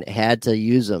Washington had to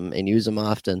use him and use him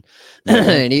often,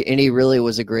 and he really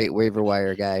was a great waiver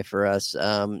wire guy for us.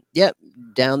 Down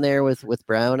there with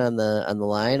Brown on the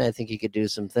line, I think he could do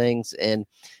some things. And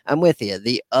I'm with you.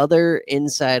 The other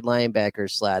inside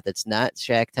linebacker slot that's not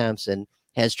Shaq Thompson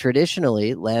has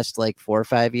traditionally last like 4 or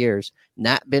 5 years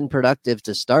not been productive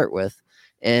to start with.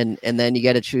 And then you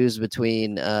got to choose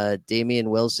between Damian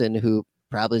Wilson, who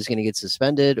probably is going to get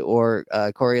suspended, or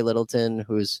Corey Littleton,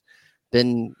 who's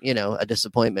been, a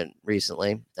disappointment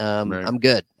recently. Right. I'm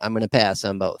good. I'm going to pass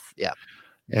on both. Yeah.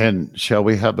 And shall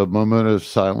we have a moment of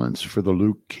silence for the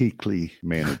Luke Kuechly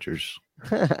managers?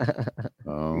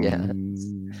 Yeah.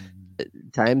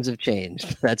 Times have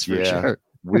changed. That's for sure.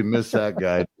 We miss that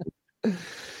guy.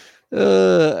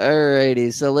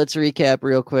 Alrighty, so let's recap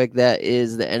real quick. That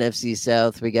is the NFC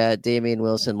South. We got Damian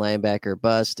Wilson, linebacker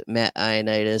bust. Matt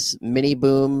Ioannidis, mini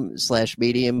boom /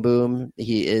 medium boom.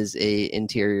 He is a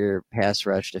interior pass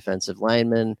rush defensive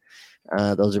lineman.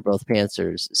 Those are both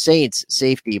Panthers. Saints,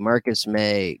 safety, Marcus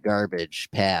May, garbage,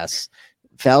 pass.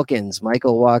 Falcons,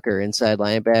 Michael Walker, inside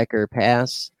linebacker,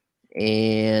 pass.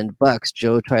 And Bucks,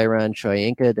 Joe Tyron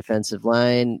Choyinka, defensive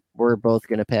line. We're both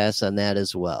going to pass on that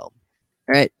as well.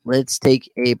 All right, let's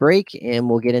take a break, and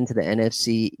we'll get into the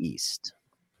NFC East.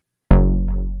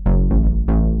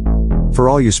 For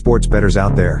all you sports bettors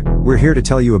out there, we're here to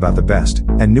tell you about the best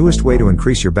and newest way to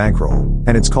increase your bankroll,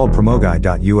 and it's called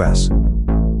PromoGuide.us.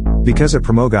 Because at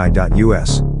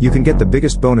PromoGuide.us, you can get the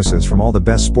biggest bonuses from all the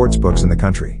best sports books in the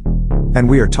country. And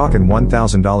we are talking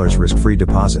 $1,000 risk-free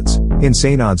deposits,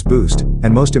 insane odds boost,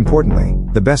 and most importantly,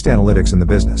 the best analytics in the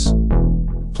business.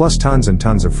 Plus tons and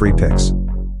tons of free picks.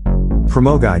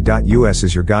 PromoGuide.us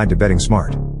is your guide to betting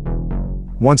smart.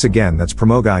 Once again, that's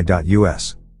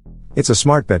PromoGuide.us. It's a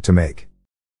smart bet to make.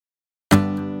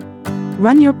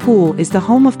 Run Your Pool is the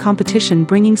home of competition,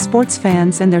 bringing sports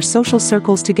fans and their social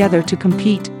circles together to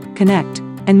compete, connect,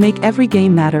 and make every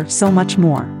game matter so much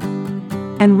more.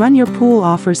 And Run Your Pool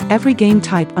offers every game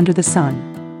type under the sun.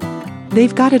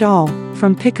 They've got it all,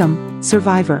 from Pick'em,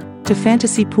 Survivor, to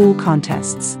fantasy pool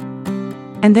contests.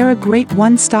 And they're a great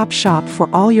one-stop shop for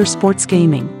all your sports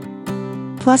gaming.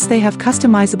 Plus, they have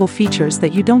customizable features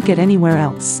that you don't get anywhere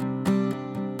else.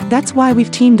 That's why we've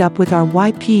teamed up with our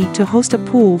YP to host a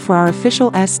pool for our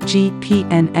official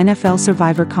SGPN NFL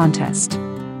Survivor contest.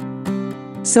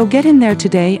 So get in there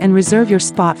today and reserve your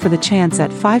spot for the chance at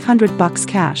 $500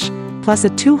 cash, plus a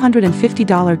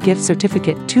 $250 gift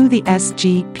certificate to the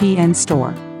SGPN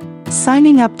store.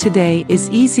 Signing up today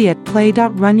is easy at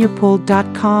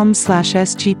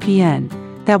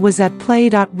play.runyourpool.com/SGPN. That was at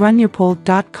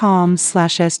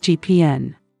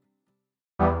play.runyourpool.com/SGPN.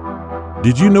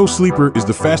 Did you know Sleeper is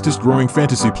the fastest growing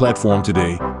fantasy platform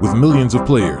today, with millions of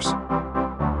players?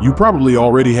 You probably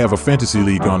already have a fantasy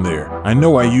league on there. I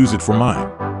know I use it for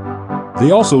mine.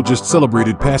 They also just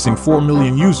celebrated passing 4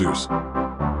 million users.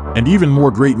 And even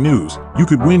more great news, you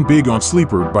could win big on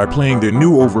Sleeper by playing their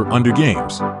new over-under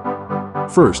games.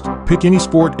 First, pick any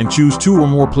sport and choose 2 or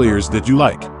more players that you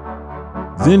like.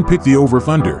 Then pick the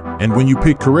over-under, and when you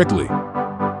pick correctly,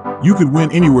 you could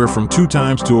win anywhere from 2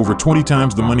 times to over 20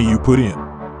 times the money you put in.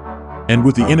 And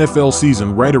with the NFL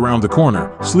season right around the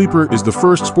corner, Sleeper is the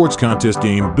first sports contest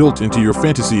game built into your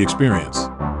fantasy experience.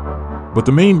 But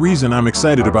the main reason I'm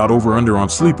excited about Over Under on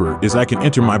Sleeper is I can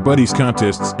enter my buddies'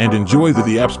 contests and enjoy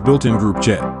the app's built-in group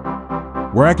chat,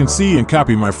 where I can see and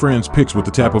copy my friends' picks with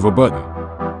the tap of a button.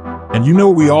 And you know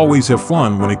we always have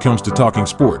fun when it comes to talking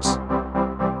sports.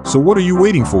 So what are you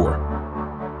waiting for?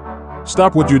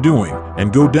 Stop what you're doing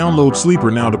and go download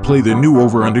Sleeper now to play their new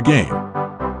Over Under game.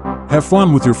 Have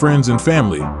fun with your friends and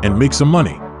family and make some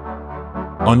money.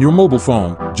 On your mobile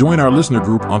phone, join our listener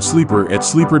group on Sleeper at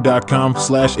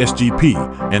sleeper.com/SGP,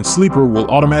 and Sleeper will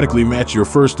automatically match your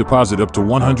first deposit up to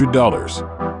 $100.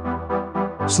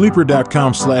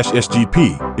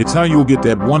 Sleeper.com/SGP, it's how you'll get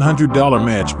that $100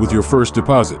 match with your first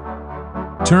deposit.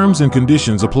 Terms and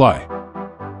conditions apply.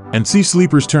 And see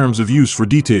Sleeper's terms of use for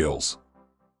details.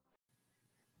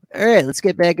 All right, let's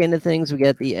get back into things. We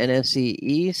got the NFC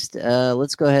East.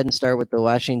 Let's go ahead and start with the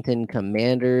Washington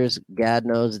Commanders. God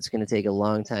knows it's going to take a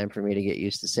long time for me to get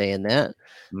used to saying that.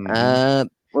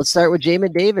 Let's start with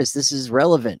Jamin Davis. This is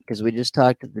relevant because we just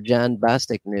talked the John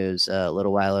Bostic news a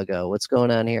little while ago. What's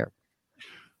going on here?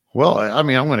 Well, I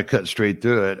mean, I'm going to cut straight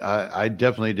through it. I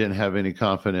definitely didn't have any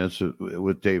confidence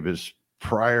with Davis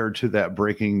prior to that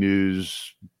breaking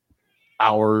news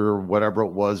hour or whatever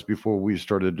it was before we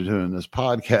started doing this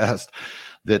podcast,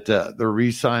 that they're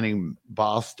re-signing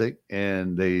Bostic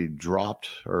and they dropped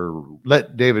or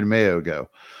let David Mayo go.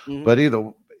 But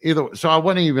either, so I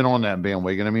wasn't even on that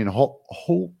bandwagon. I mean,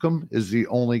 Holcomb is the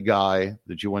only guy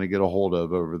that you want to get a hold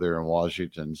of over there in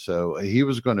Washington. So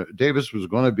Davis was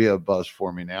going to be a bust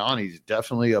for me now, and he's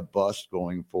definitely a bust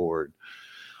going forward.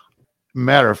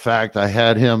 Matter of fact, I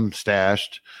had him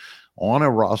stashed on a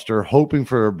roster, hoping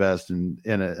for our best in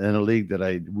a league that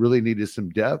I really needed some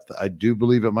depth. I do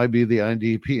believe it might be the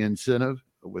IDP incentive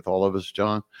with all of us,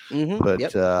 John.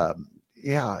 But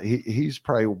yeah, he's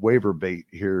probably waiver bait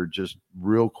here just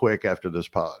real quick after this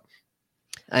pod.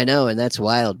 I know, and that's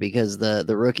wild because the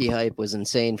rookie hype was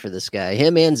insane for this guy.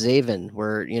 Him and Zaven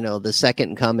were, the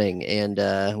second coming,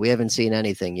 and we haven't seen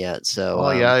anything yet.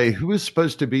 So, who was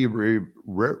supposed to be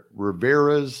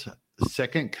Rivera's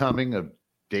second coming of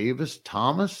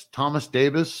Thomas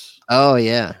Davis. Oh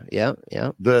yeah.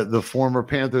 The former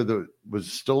Panther that was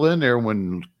still in there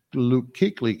when Luke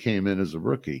Kuechly came in as a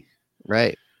rookie.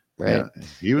 Right. Yeah,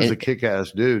 he was a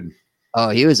kick-ass dude. Oh,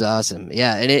 he was awesome.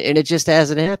 Yeah, and it just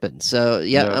hasn't happened. So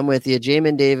I'm with you,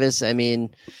 Jamin Davis. I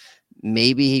mean,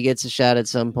 maybe he gets a shot at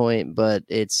some point, but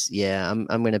I'm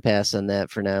going to pass on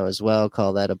that for now as well.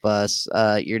 Call that a bust.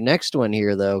 Your next one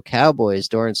here, though, Cowboys,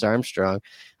 Dorrance Armstrong.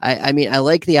 I mean, I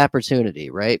like the opportunity,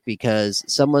 right? Because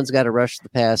someone's got to rush the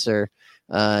passer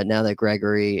now that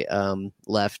Gregory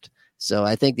left. So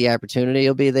I think the opportunity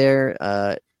will be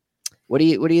there. What do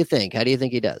you think? How do you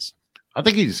think he does? I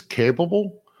think he's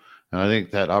capable. And I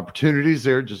think that opportunity is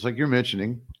there, just like you're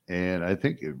mentioning. And I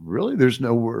think there's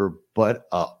nowhere but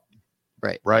up.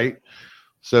 Right.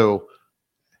 So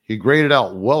he graded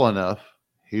out well enough.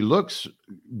 He looks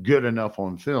good enough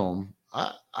on film.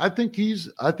 I think he's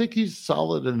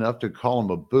solid enough to call him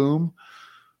a boom,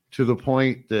 to the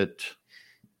point that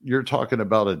you're talking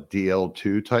about a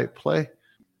DL2 type play.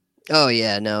 Oh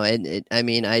yeah, no, and I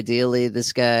mean, ideally,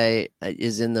 this guy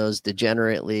is in those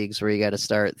degenerate leagues where you got to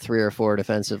start 3 or 4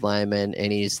 defensive linemen,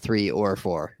 and he's 3 or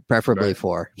 4, preferably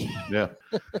 4. Yeah.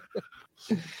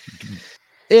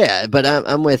 Yeah, but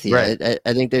I'm with you. Right.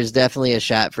 I think there's definitely a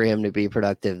shot for him to be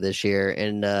productive this year.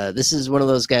 And this is one of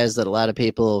those guys that a lot of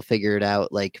people figure it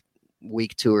out like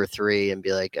week 2 or 3 and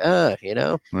be like, Right.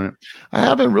 I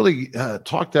haven't really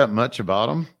talked that much about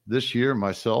him this year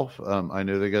myself. I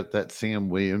know they got that Sam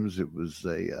Williams. It was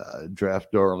a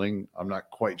draft darling. I'm not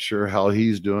quite sure how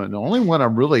he's doing. The only one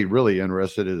I'm really, really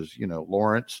interested in is,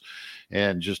 Lawrence,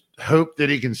 and just hope that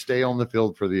he can stay on the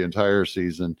field for the entire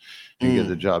season and get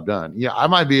the job done. Yeah, I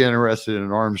might be interested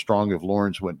in Armstrong if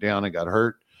Lawrence went down and got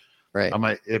hurt. Right. I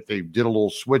might, if they did a little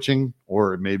switching,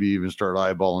 or maybe even start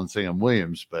eyeballing Sam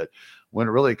Williams. But when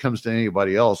it really comes to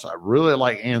anybody else, I really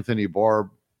like Anthony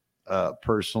Barr.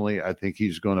 Personally, I think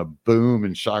he's going to boom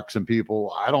and shock some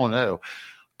people. I don't know.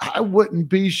 I wouldn't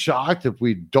be shocked if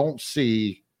we don't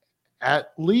see,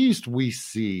 at least we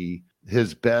see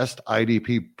his best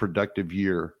IDP productive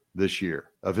year this year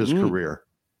of his career.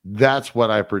 That's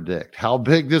what I predict. How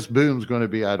big this boom's going to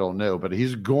be, I don't know, but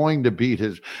he's going to beat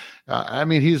his.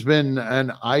 He's been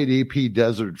an IDP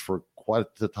desert for quite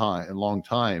a long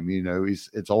time.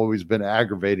 It's always been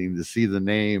aggravating to see the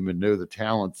name and know the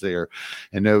talent's there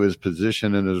and know his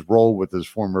position and his role with his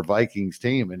former Vikings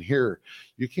team. And here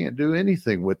you can't do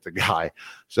anything with the guy.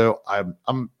 So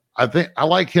I think I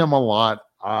like him a lot.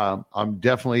 I'm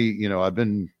definitely, I've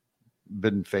been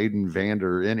been fading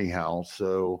Vander anyhow.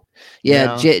 So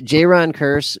yeah. J-Ron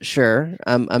Curse, sure.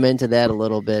 I'm into that a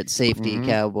little bit. Safety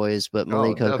Cowboys, but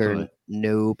Malik Hooker,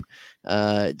 nope.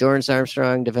 Dorrance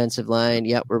Armstrong, defensive line.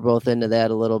 Yep, we're both into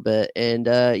that a little bit. And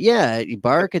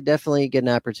Barr could definitely get an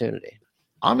opportunity.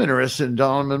 I'm interested in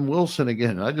Donovan Wilson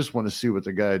again. I just want to see what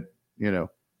the guy,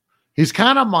 he's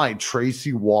kind of my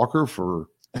Tracy Walker for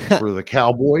the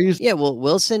Cowboys. Yeah, well,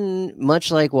 Wilson,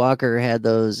 much like Walker, had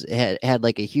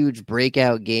like a huge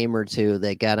breakout game or two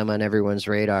that got him on everyone's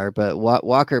radar. But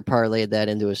Walker parlayed that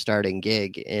into a starting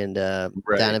gig, and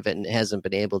Donovan hasn't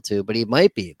been able to, but he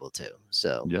might be able to.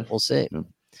 So we'll see.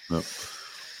 Yep.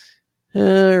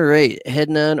 All right,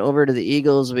 heading on over to the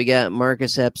Eagles, we got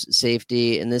Marcus Epps,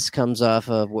 safety, and this comes off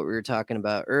of what we were talking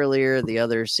about earlier. The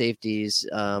other safeties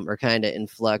are kind of in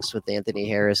flux with Anthony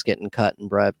Harris getting cut and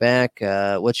brought back.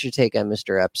 What's your take on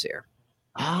Mr. Epps here?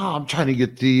 I'm trying to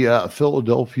get the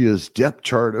Philadelphia's depth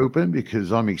chart open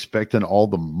because I'm expecting all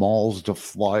the malls to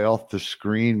fly off the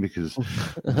screen because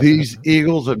these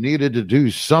Eagles have needed to do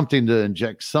something to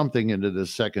inject something into the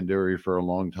secondary for a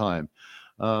long time.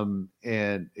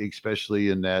 And especially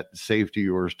in that safety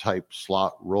or type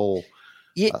slot role.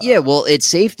 Yeah, well, it's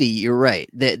safety. You're right.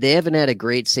 They haven't had a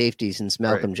great safety since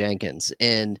Malcolm Jenkins.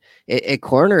 And at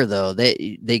corner, though,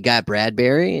 they got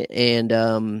Bradbury and,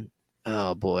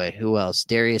 oh boy, who else?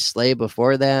 Darius Slay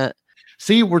before that.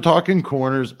 See, we're talking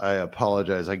corners. I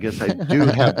apologize. I guess I do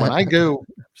have, when I go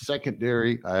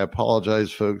secondary, I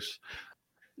apologize, folks.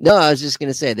 No, I was just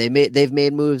going to say they've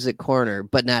made moves at corner,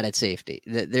 but not at safety.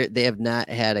 They have not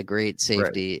had a great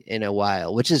safety in a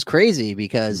while, which is crazy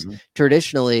because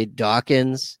traditionally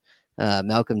Dawkins,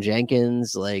 Malcolm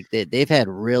Jenkins, like they've had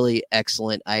really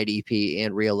excellent IDP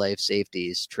and real life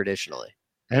safeties traditionally.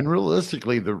 And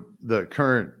realistically, the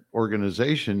current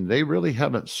organization, they really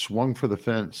haven't swung for the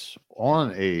fence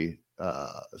on a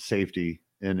safety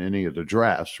in any of the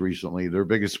drafts recently. Their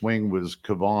biggest swing was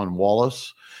Kevon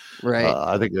Wallace. Right.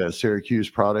 I think a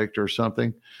Syracuse product or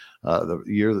something.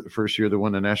 The first year they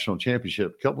won the national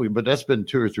championship, but that's been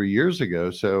 2 or 3 years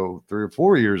ago. So 3 or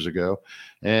 4 years ago.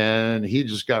 And he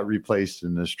just got replaced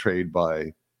in this trade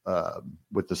by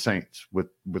with the Saints with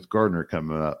Gardner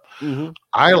coming up.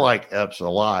 I like Epps a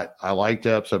lot. I liked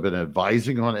Epps. I've been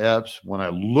advising on Epps. When I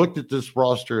looked at this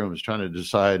roster and was trying to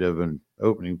decide of an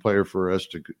opening player for us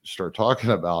to start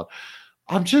talking about,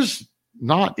 I'm just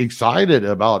not excited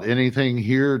about anything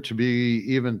here to be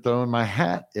even throwing my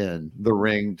hat in the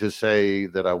ring to say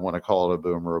that I want to call it a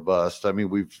boom or a bust. I mean,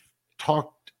 we've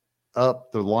talked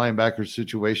up the linebacker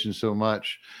situation so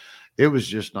much. It was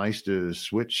just nice to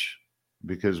switch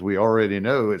because we already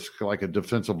know it's like a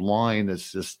defensive line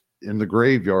that's just in the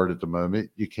graveyard at the moment.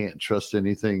 You can't trust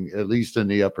anything, at least in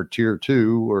the upper tier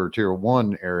 2 or tier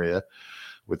 1 area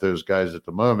with those guys at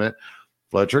the moment.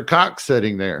 Fletcher Cox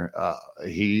sitting there.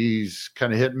 He's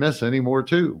kind of hit and miss anymore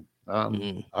too. I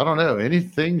don't know.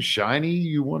 Anything shiny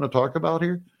you want to talk about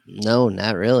here? No,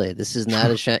 not really. This is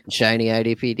not a shiny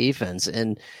IDP defense.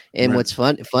 And what's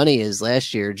funny is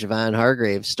last year, Javon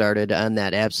Hargrave started on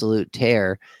that absolute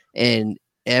tear, and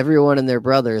everyone and their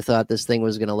brother thought this thing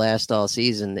was going to last all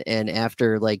season. And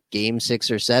after like game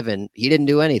 6 or 7, he didn't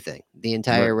do anything the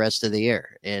entire rest of the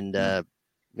year. And, I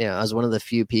was one of the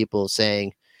few people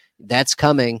saying, that's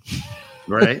coming.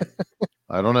 Right.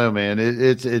 I don't know, man.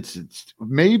 It's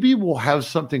maybe we'll have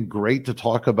something great to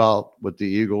talk about with the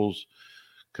Eagles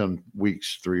come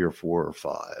weeks 3 or 4 or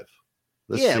 5.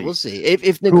 Let's see. We'll see. If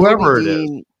Nakobe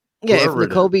Dean,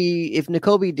 if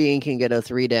Nakobe Dean can get a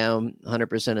 3 down,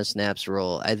 100% of snaps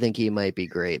roll, I think he might be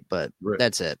great, but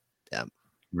that's it. Yeah.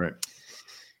 Right.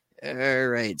 All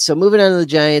right. So moving on to the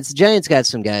Giants. The Giants got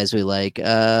some guys we like.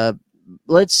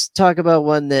 Let's talk about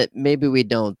one that maybe we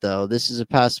don't, though. This is a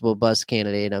possible bust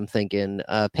candidate. I'm thinking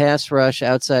pass rush,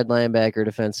 outside linebacker,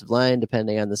 defensive line,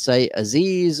 depending on the site.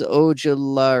 Azeez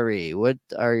Ojulari. What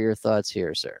are your thoughts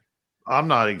here, sir? I'm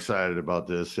not excited about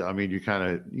this. I mean, you kind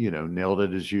of, nailed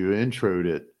it as you introed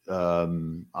it.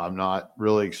 I'm not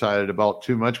really excited about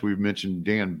too much. We've mentioned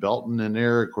Dan Belton in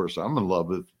there. Of course, I'm in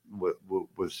love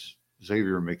with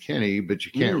Xavier McKinney, but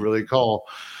you can't really call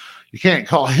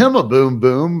him a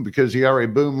boom because he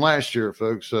already boomed last year,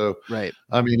 folks. So, right.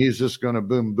 I mean, he's just going to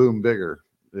boom bigger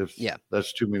if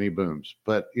that's too many booms.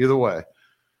 But either way,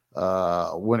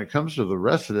 when it comes to the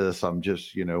rest of this, I'm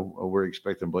just, we're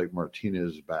expecting Blake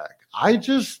Martinez back. I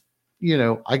just,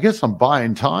 I guess I'm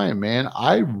buying time, man.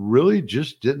 I really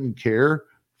just didn't care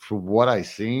for what I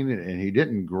seen, and he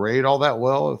didn't grade all that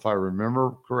well, if I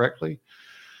remember correctly.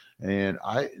 And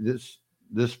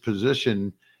this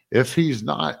position, if he's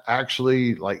not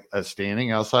actually like a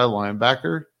standing outside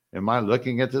linebacker, am I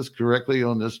looking at this correctly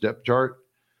on this depth chart?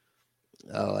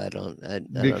 Oh, I don't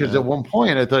because know. at one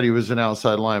point I thought he was an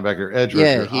outside linebacker, edge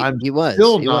rusher. He was.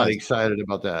 Still not excited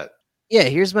about that. Yeah,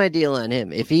 here's my deal on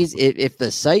him. If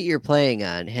the site you're playing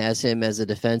on has him as a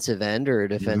defensive end or a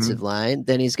defensive line,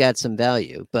 then he's got some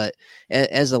value. But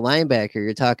as a linebacker,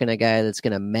 you're talking a guy that's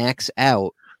going to max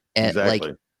out at like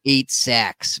 8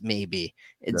 sacks, maybe.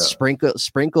 It's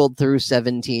sprinkled through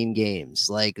 17 games.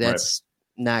 Like that's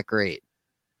not great.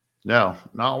 No,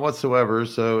 not whatsoever.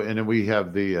 So, and then we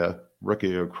have the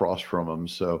rookie across from him.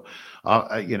 So,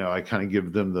 I kind of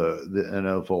give them the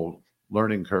NFL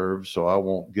learning curve, so I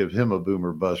won't give him a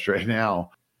boomer bust right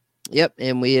now. Yep,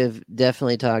 and we have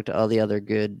definitely talked to all the other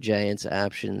good Giants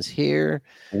options here.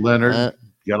 Leonard,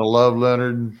 gotta love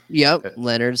Leonard. Yep,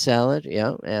 Leonard Salad.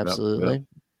 Yep, absolutely.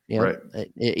 Yep. Right.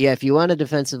 Yeah, if you want a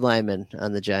defensive lineman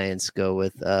on the Giants, go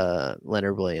with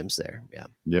Leonard Williams there. Yeah.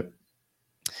 Yep.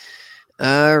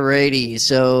 All righty.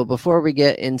 So before we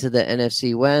get into the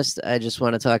NFC West, I just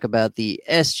want to talk about the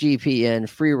SGPN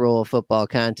free roll football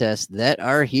contests that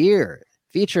are here,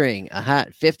 featuring a hot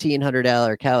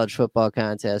 $1,500 college football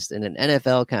contest and an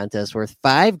NFL contest worth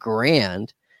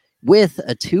 $5,000 with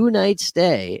a 2-night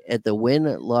stay at the Wynn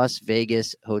Las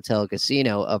Vegas Hotel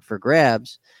Casino up for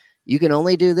grabs. You can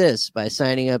only do this by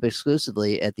signing up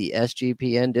exclusively at the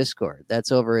SGPN Discord.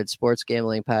 That's over at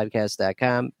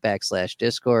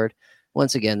sportsgamblingpodcast.com/Discord.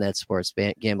 Once again, that's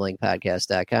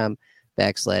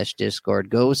sportsgamblingpodcast.com/Discord.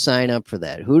 Go sign up for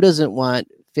that. Who doesn't want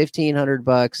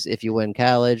 $1,500 if you win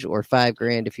college, or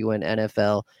 $5,000 if you win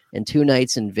NFL, and 2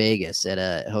 nights in Vegas at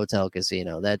a hotel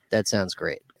casino? That sounds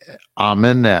great. I'm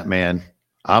in that, man.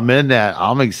 I'm in that.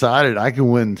 I'm excited. I can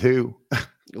win too.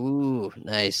 Ooh,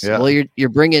 nice. Yeah. Well, you're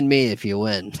bringing me if you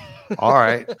win. All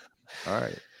right. All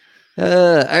right. All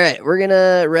right, we're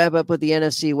gonna wrap up with the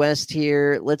NFC West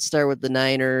here. Let's start with the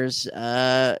Niners.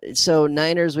 So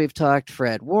Niners, we've talked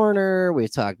Fred Warner,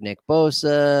 we've talked Nick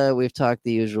Bosa, we've talked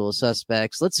the usual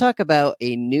suspects. Let's talk about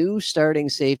a new starting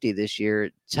safety this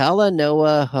year,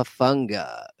 Talanoa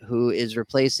Hufanga, who is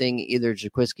replacing either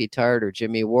Jaquiski Tartt or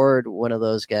Jimmy Ward. One of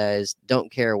those guys.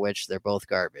 Don't care which. They're both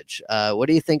garbage. What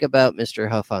do you think about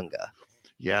Mr. Hufanga?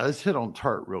 Yeah, let's hit on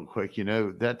Tartt real quick.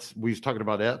 We was talking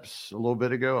about Epps a little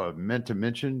bit ago. I meant to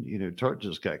mention, Tartt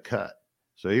just got cut.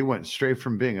 So he went straight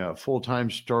from being a full-time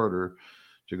starter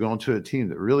to going to a team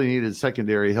that really needed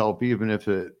secondary help, even if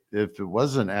it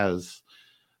wasn't as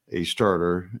a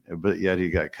starter, but yet he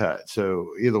got cut. So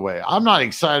either way, I'm not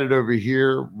excited over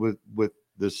here with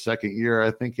this second year,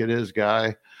 I think it is,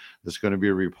 guy that's going to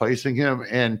be replacing him.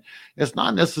 And it's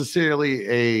not necessarily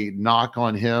a knock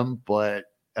on him, but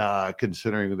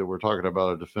considering that we're talking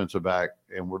about a defensive back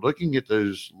and we're looking at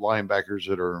those linebackers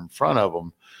that are in front of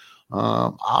him,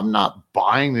 I'm not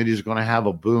buying that he's going to have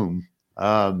a boom.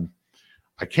 I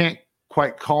can't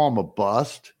quite call him a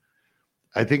bust.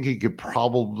 I think he could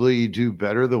probably do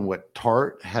better than what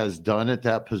Tartt has done at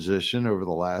that position over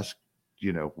the last,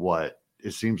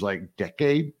 it seems like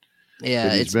decade.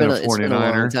 Yeah, it's been a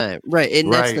long time. Right.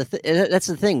 And that's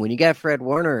the thing. When you got Fred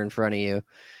Warner in front of you,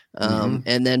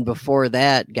 and then before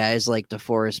that, guys like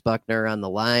DeForest Buckner on the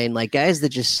line, like guys that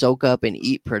just soak up and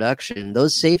eat production.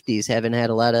 Those safeties haven't had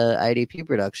a lot of IDP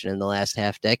production in the last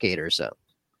half decade or so.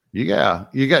 Yeah,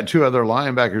 you got 2 other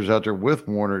linebackers out there with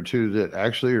Warner too that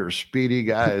actually are speedy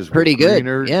guys. Pretty good.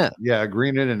 Yeah,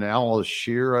 Greenard and Al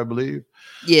Shear, I believe.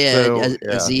 Yeah, so,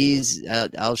 Aziz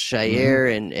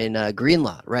Al-Shaair and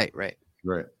Greenlaw. Right.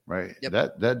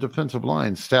 Yep. That defensive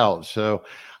line stout. So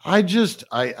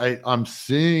I'm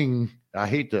seeing, I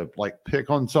hate to pick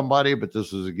on somebody, but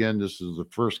this is the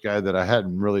first guy that I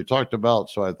hadn't really talked about.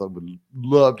 So I thought would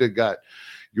love to got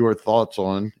your thoughts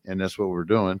on, and that's what we're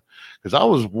doing. Because I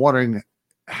was wondering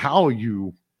how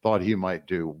you thought he might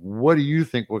do. What do you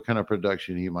think, what kind of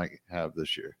production he might have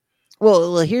this year?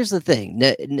 Well, here's the thing.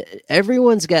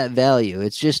 Everyone's got value.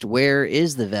 It's just, where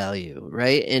is the value,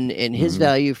 right? And his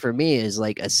value for me is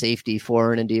like a safety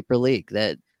 4 in a deeper league.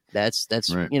 That's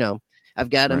right. I've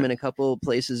got him in a couple of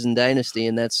places in Dynasty,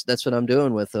 and that's what I'm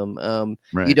doing with him.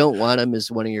 You don't want him as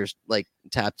one of your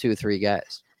top 2-3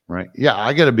 guys. Right. Yeah,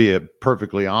 I got to be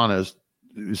perfectly honest.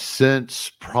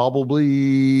 Since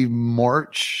probably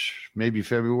March, maybe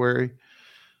February,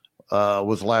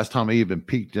 was the last time I even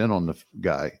peeked in on the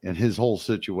guy and his whole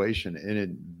situation.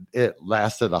 And it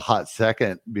lasted a hot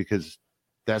second because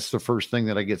that's the first thing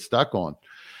that I get stuck on.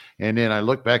 And then I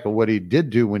look back at what he did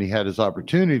do when he had his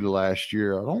opportunity last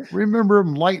year. I don't remember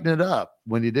him lighting it up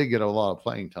when he did get a lot of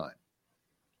playing time.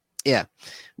 Yeah,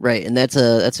 right. And that's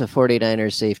a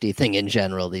 49ers safety thing in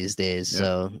general these days.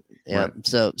 So yeah.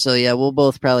 Right. So yeah, we'll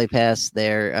both probably pass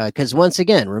there. Because once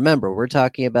again, remember, we're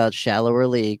talking about shallower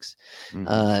leagues,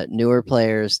 newer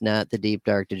players, not the deep,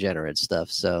 dark, degenerate stuff.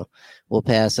 So we'll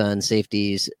pass on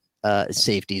safeties.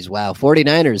 Safeties. Wow.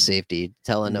 49ers safety,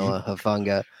 Talanoa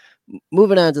Hufanga.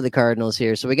 Moving on to the Cardinals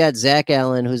here. So we got Zach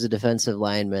Allen, who's a defensive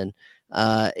lineman.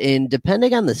 And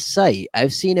depending on the site,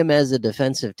 I've seen him as a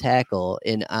defensive tackle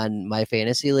on my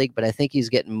fantasy league, but I think he's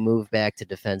getting moved back to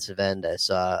defensive end. I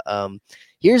saw.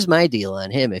 Here's my deal on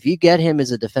him. If you get him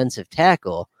as a defensive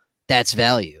tackle, that's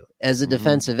value. As a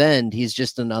defensive end, he's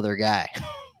just another guy.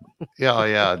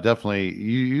 yeah,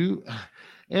 definitely.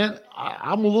 And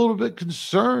I'm a little bit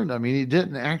concerned. I mean, he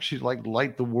didn't actually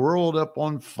light the world up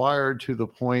on fire to the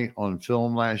point on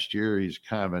film last year. He's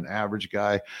kind of an average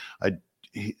guy.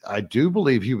 I do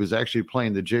believe he was actually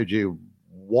playing the J.J.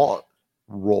 Watt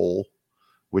role,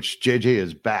 which J.J.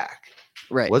 is back.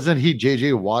 Right. Wasn't he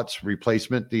J.J. Watt's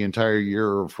replacement the entire year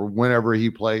or for whenever he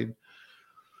played?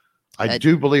 I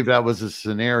do believe that was a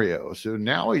scenario. So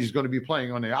now he's going to be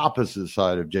playing on the opposite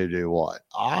side of J.J. Watt.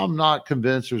 I'm not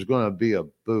convinced there's going to be a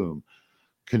boom,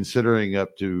 considering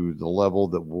up to the level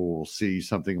that we'll see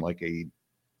something like a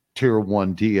tier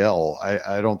 1 DL.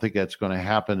 I don't think that's going to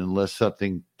happen unless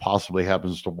something possibly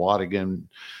happens to Watt again,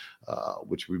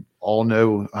 which we all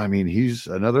know. I mean, he's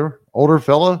another older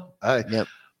fella.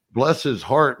 Bless his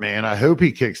heart, man. I hope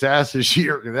he kicks ass this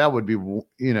year. That would be,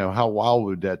 how wild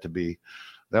would that to be?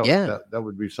 That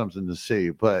would be something to see.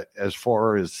 But as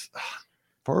far as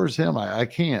him, I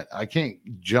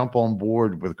can't jump on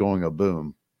board with going a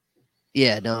boom.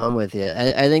 Yeah, no, I'm with you.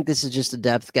 I think this is just a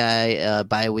depth guy,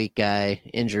 bye-week guy,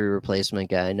 injury replacement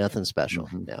guy, nothing special.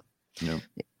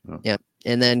 Yeah.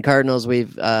 And then Cardinals,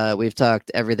 we've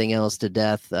talked everything else to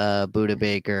death. Buda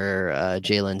Baker,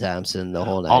 Jalen Thompson, the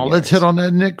whole 9 yards. Let's hit on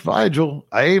that Nick Vigil.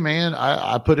 Hey, man,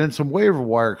 I put in some waiver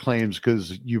wire claims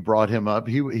because you brought him up.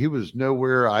 He was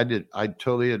nowhere. I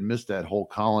totally had missed that whole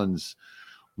Collins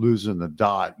losing the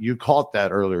dot. You caught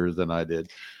that earlier than I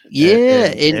did.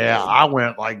 I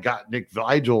went got Nick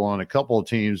Vigil on a couple of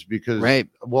teams because,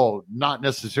 not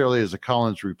necessarily as a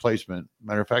Collins replacement.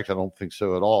 Matter of fact, I don't think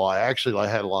so at all. I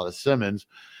had a lot of Simmons,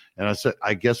 and I said,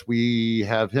 I guess we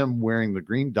have him wearing the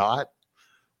green dot,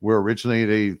 where originally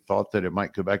they thought that it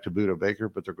might go back to Buda Baker,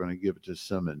 but they're going to give it to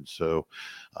Simmons. So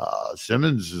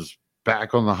Simmons is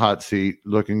back on the hot seat,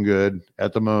 looking good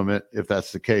at the moment, if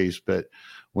that's the case. But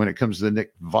when it comes to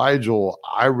Nick Vigil,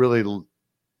 I really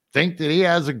think that he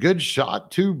has a good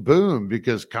shot to boom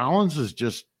because Collins is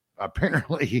just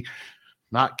apparently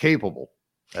not capable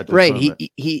at this moment.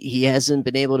 He hasn't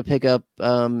been able to pick up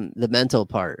the mental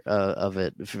part of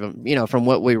it from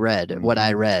what we read, what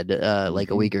I read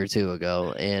like a week or two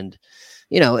ago. And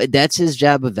that's his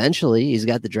job eventually. He's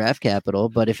got the draft capital,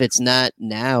 but if it's not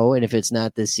now and if it's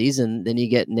not this season, then you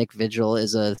get Nick Vigil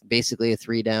as basically a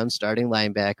 3-down starting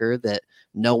linebacker that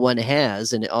no one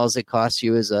has, and all it costs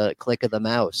you is a click of the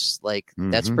mouse.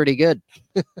 That's pretty good.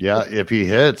 Yeah, if he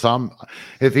hits,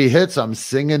 I'm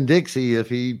singing Dixie. If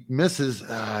he misses,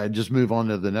 I just move on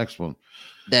to the next one.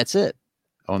 That's it.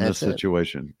 This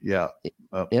situation. Yeah.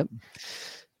 Yep.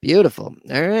 Beautiful.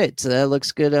 All right. So that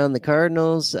looks good on the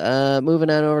Cardinals. Moving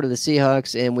on over to the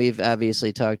Seahawks, and we've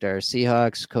obviously talked our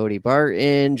Seahawks, Cody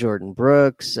Barton, Jordan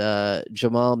Brooks,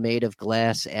 Jamal Made of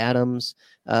Glass Adams.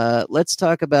 Let's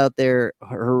talk about their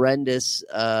horrendous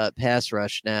pass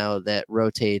rush now that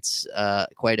rotates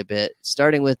quite a bit,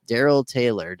 starting with Darrell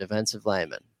Taylor, defensive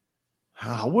lineman.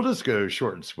 We'll just go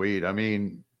short and sweet. I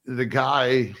mean, the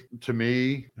guy, to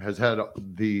me, has had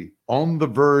the on the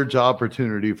verge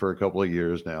opportunity for a couple of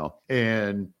years now.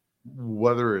 And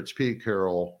whether it's Pete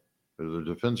Carroll, the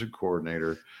defensive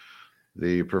coordinator,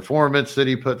 the performance that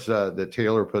that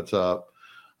Taylor puts up,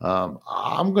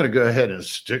 I'm going to go ahead and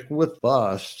stick with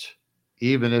bust,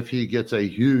 even if he gets a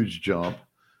huge jump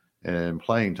in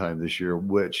playing time this year,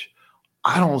 which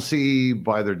I don't see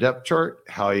by their depth chart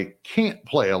how he can't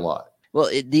play a lot. Well,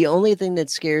 the only thing that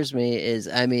scares me is,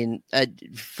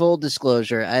 full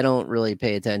disclosure, I don't really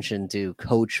pay attention to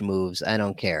coach moves. I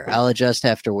don't care. I'll adjust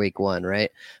after week 1,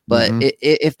 right? But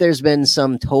if there's been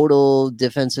some total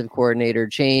defensive coordinator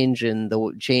change and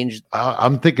the change,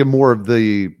 I'm thinking more of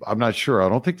I'm not sure. I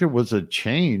don't think there was a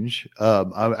change.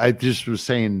 I just was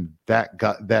saying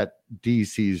that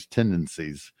DC's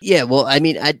tendencies. Yeah, well, I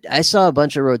mean, I saw a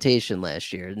bunch of rotation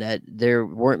last year, and that there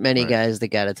weren't many guys that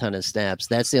got a ton of snaps.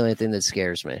 That's the only thing that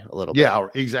scares me a little bit. Yeah,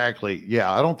 exactly.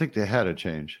 Yeah, I don't think they had a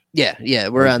change. Yeah,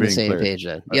 we're on the same page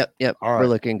then. Yep, all right. We're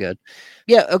looking good.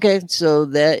 Yeah, okay, so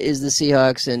that is the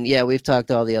Seahawks, and yeah, we've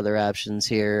talked all the other options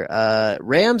here.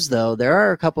 Rams, though, there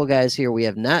are a couple guys here we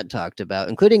have not talked about,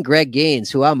 including Greg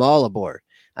Gaines, who I'm all aboard.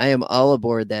 I am all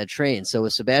aboard that train. So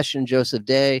with Sebastian Joseph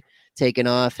Day taking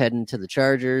off, heading to the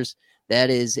Chargers, that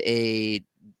is a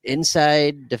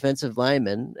inside defensive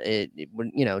lineman,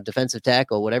 defensive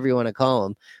tackle, whatever you want to call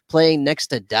him, playing next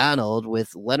to Donald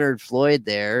with Leonard Floyd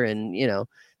there, and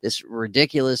this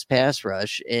ridiculous pass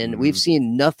rush. And we've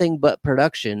seen nothing but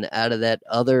production out of that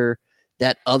other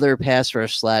pass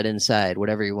rush slot inside,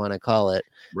 whatever you want to call it.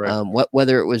 Right.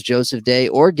 Whether it was Joseph Day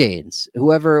or Gaines,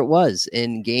 whoever it was,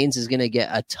 and Gaines is going to get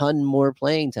a ton more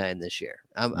playing time this year.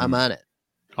 I'm on it.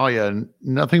 Oh yeah,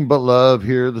 nothing but love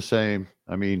here. The same.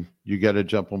 I mean, you got to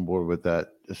jump on board with that.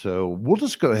 So we'll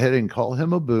just go ahead and call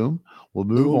him a boom. We'll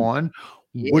move on.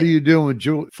 Yeah. What are you doing with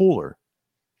Joe Fuller?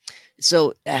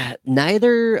 So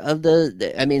neither of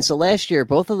so last year,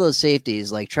 both of those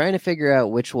safeties, like trying to figure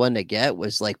out which one to get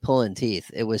was like pulling teeth.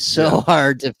 It was so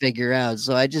hard to figure out.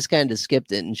 So I just kind of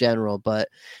skipped it in general, but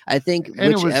I think.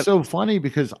 And it was so funny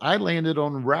because I landed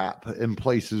on Rap in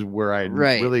places where I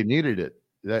really needed it.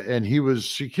 And he was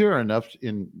secure enough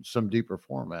in some deeper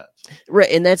formats. Right.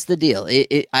 And that's the deal.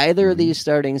 Either of these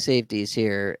starting safeties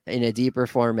here in a deeper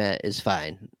format is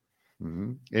fine.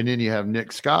 Mm-hmm. And then you have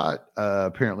Nick Scott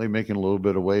apparently making a little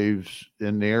bit of waves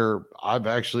in there. I've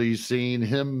actually seen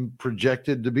him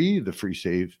projected to be the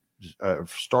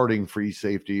starting free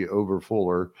safety over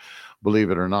Fuller,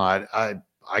 believe it or not.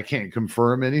 I can't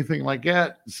confirm anything like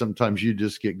that. Sometimes you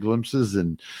just get glimpses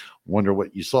and wonder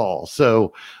what you saw.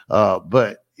 So,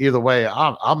 but either way,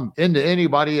 I'm into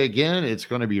anybody. Again, it's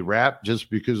going to be Rap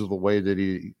just because of the way that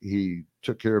he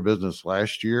took care of business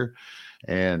last year.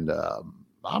 And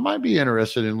I might be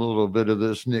interested in a little bit of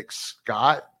this Nick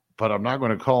Scott, but I'm not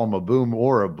going to call him a boom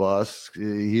or a bust.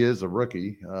 He is a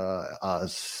rookie, a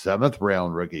 7th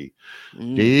round rookie,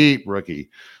 deep rookie.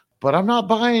 But I'm not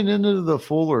buying into the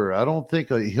Fuller. I don't think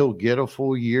he'll get a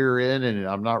full year in, and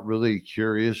I'm not really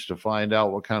curious to find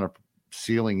out what kind of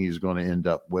ceiling he's going to end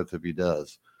up with if he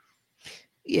does.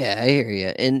 Yeah, I hear you.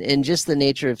 And just the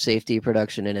nature of safety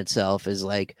production in itself is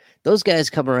like those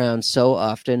guys come around so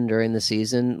often during the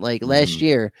season. Like last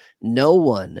year, no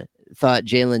one thought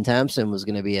Jalen Thompson was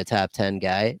going to be a top 10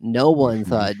 guy. No one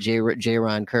thought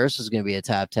J-Ron Kearse was going to be a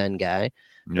top 10 guy.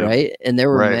 Yep. Right. And there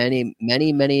were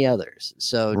many others.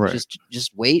 So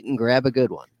just wait and grab a good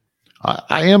one.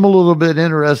 I am a little bit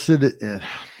interested in,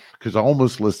 because I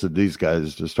almost listed these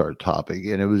guys to start topic,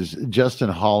 and it was Justin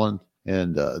Holland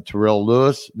and Terrell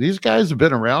Lewis. These guys have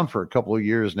been around for a couple of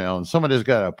years now, and somebody's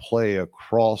got to play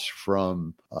across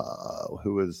from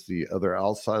who is the other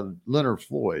outside, Leonard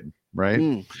Floyd,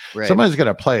 right? Somebody's got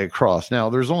to play across. Now,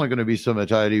 there's only going to be so much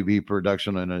IDP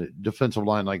production in a defensive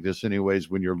line like this anyways,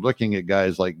 when you're looking at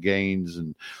guys like Gaines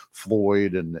and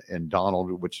Floyd and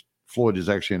Donald, which Floyd is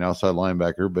actually an outside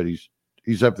linebacker, but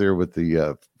he's up there with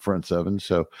the front seven.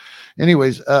 So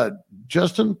anyways,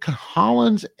 Justin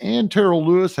Hollins and Terrell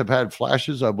Lewis have had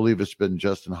flashes. I believe it's been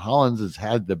Justin Hollins has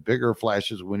had the bigger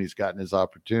flashes when he's gotten his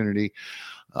opportunity.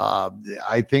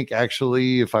 I think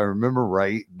actually, if I remember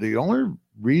right, the only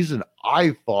reason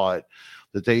I thought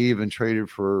that they even traded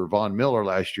for Von Miller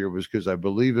last year was because I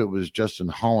believe it was Justin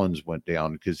Hollins went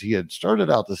down, because he had started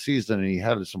out the season and he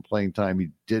had some playing time. He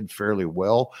did fairly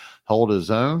well, held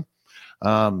his own.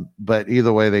 But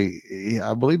either way,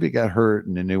 I believe he got hurt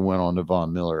and then they went on to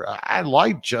Von Miller. I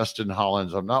like Justin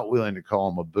Hollins. I'm not willing to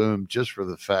call him a boom just for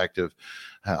the fact of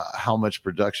how much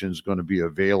production is going to be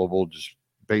available just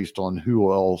based on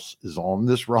who else is on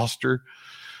this roster.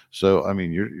 So, I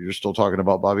mean, you're still talking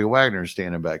about Bobby Wagner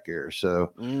standing back there.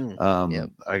 So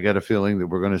I got a feeling that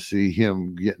we're going to see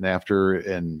him getting after,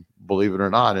 and believe it or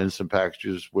not, in some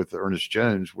packages with Ernest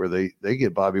Jones where they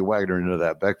get Bobby Wagner into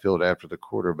that backfield after the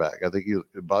quarterback. I think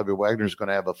Bobby Wagner is going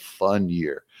to have a fun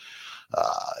year.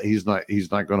 He's not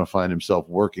going to find himself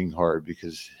working hard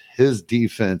because his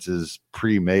defense is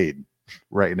pre-made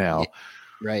right now.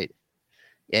 Right.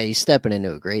 Yeah, he's stepping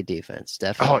into a great defense,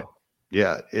 definitely. Oh,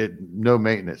 yeah, no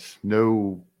maintenance,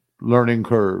 no learning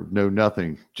curve, no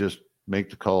nothing. Just make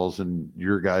the calls and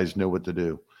your guys know what to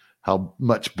do. How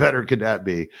much better could that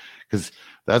be? Because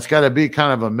that's got to be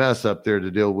kind of a mess up there to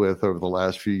deal with over the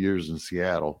last few years in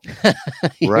Seattle.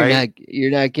 Right? You're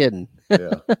not kidding.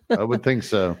 Yeah, I would think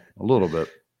so. A little bit.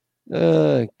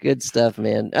 Good stuff,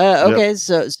 man. Okay,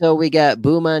 yep. So we got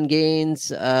boom on Gaines.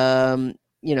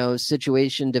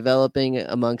 situation developing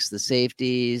amongst the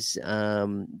safeties.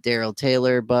 Darrell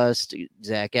Taylor bust,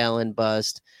 Zach Allen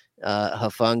bust,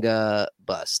 Hufanga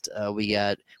bust.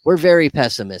 We're very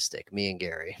pessimistic, me and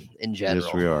Gary, in general.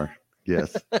 Yes, we are.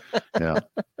 Yes. Yeah.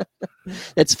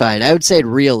 It's fine. I would say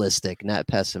realistic, not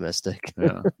pessimistic.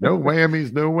 Yeah. No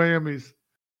whammies, no whammies.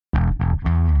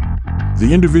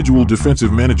 The Individual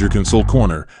Defensive Manager Consult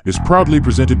Corner is proudly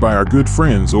presented by our good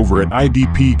friends over at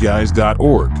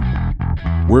idpguys.org,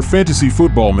 where fantasy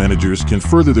football managers can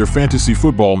further their fantasy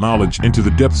football knowledge into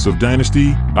the depths of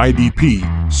Dynasty, IDP,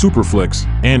 Superflex,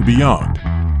 and beyond.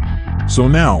 So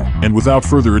now, and without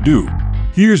further ado,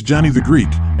 here's Johnny the Greek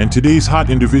and today's hot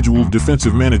Individual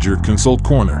Defensive Manager Consult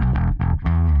Corner.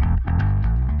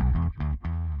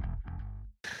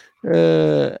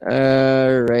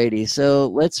 Alrighty, so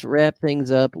let's wrap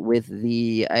things up with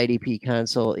the IDP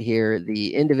consult here,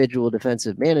 the Individual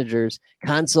Defensive Managers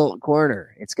Consult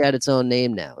Corner. It's got its own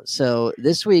name now. So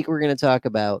this week we're going to talk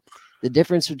about the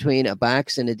difference between a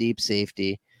box and a deep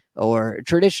safety, or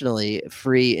traditionally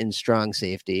free and strong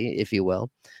safety, if you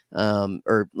will.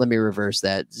 Or let me reverse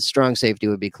that. Strong safety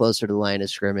would be closer to the line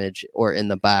of scrimmage or in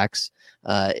the box,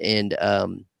 and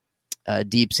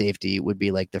deep safety would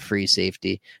be like the free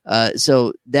safety.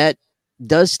 So that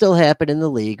does still happen in the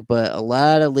league, but a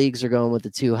lot of leagues are going with the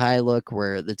two high look,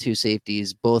 where the two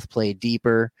safeties both play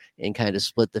deeper and kind of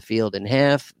split the field in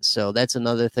half. So that's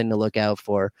another thing to look out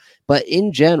for. But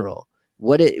in general,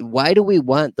 why do we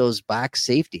want those box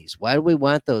safeties? Why do we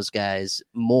want those guys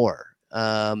more?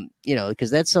 Because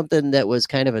that's something that was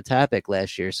kind of a topic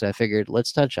last year. So I figured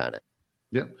let's touch on it.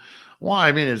 Yep. Well,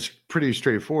 I mean, it's pretty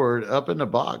straightforward. Up in the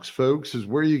box, folks, is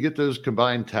where you get those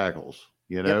combined tackles.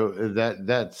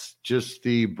 That's just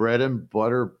the bread and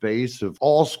butter base of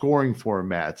all scoring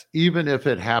formats. Even if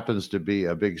it happens to be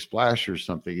a big splash or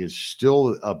something, it's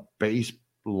still a base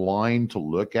line to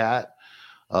look at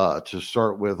to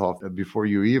start with off before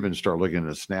you even start looking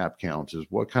at snap counts. Is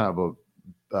what kind of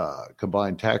a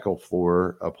combined tackle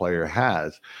floor a player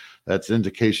has. That's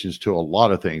indications to a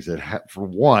lot of things that, for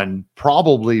one,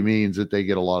 probably means that they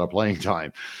get a lot of playing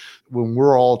time. When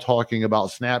we're all talking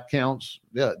about snap counts,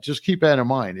 just keep that in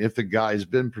mind. If the guy's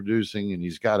been producing and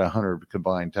he's got 100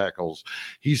 combined tackles,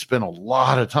 he spent a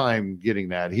lot of time getting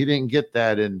that. He didn't get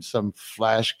that in some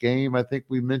flash game, I think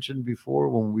we mentioned before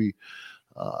when we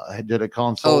did a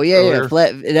consult. Oh yeah,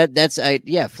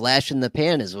 flash in the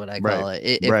pan is what I call it.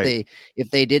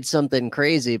 If they did something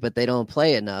crazy but they don't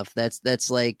play enough, that's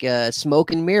like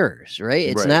smoke and mirrors, right?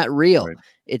 It's not real.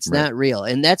 It's not real,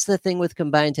 and that's the thing with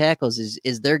combined tackles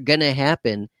is they're gonna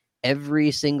happen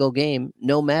every single game,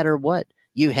 no matter what.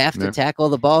 You have to tackle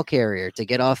the ball carrier to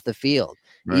get off the field.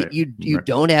 You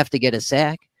don't have to get a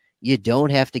sack. You don't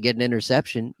have to get an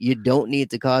interception. You don't need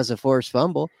to cause a forced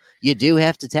fumble. You do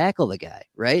have to tackle the guy,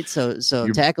 right? So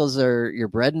tackles are your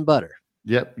bread and butter.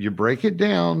 Yep. You break it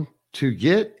down to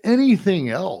get anything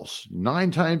else. 9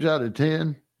 times out of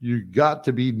 10, you got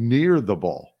to be near the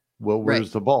ball. Well,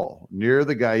 where's the ball? Near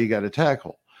the guy you got to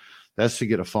tackle. That's to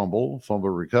get a fumble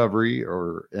recovery,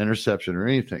 or interception or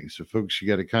anything. So folks, you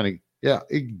got to kind of,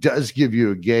 it does give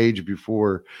you a gauge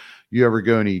before you ever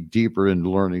go any deeper into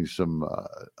learning some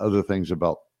other things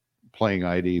about playing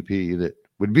IDP that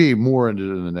would be more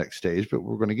into the next stage, but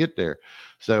we're going to get there.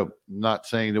 So not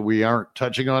saying that we aren't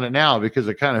touching on it now, because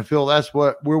I kind of feel that's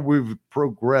where we've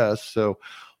progressed. So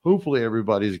hopefully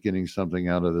everybody's getting something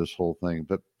out of this whole thing.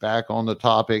 But back on the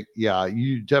topic,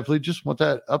 you definitely just want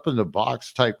that up in the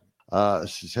box type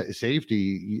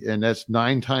safety, and that's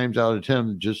 9 times out of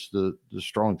 10 just the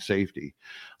strong safety.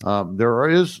 There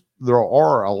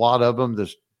are a lot of them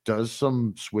that does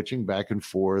some switching back and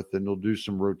forth, and they'll do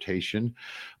some rotation,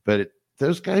 but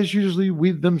those guys usually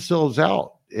weed themselves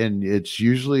out, and it's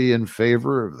usually in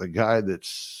favor of the guy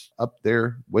that's up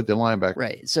there with the linebacker.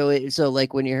 Right. So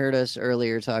like when you heard us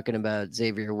earlier talking about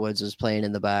Xavier Woods was playing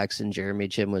in the box and Jeremy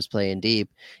Chinn was playing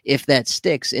deep, if that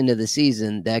sticks into the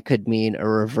season, that could mean a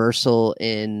reversal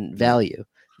in value.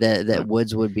 That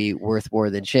Woods would be worth more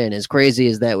than Chinn. As crazy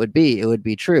as that would be, it would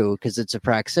be true, because it's a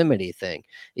proximity thing.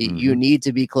 Mm-hmm. You need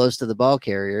to be close to the ball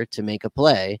carrier to make a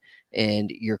play, and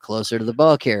you're closer to the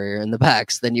ball carrier in the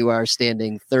box than you are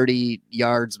standing 30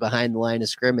 yards behind the line of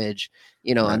scrimmage,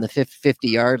 on the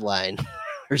 50-yard line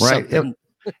or something.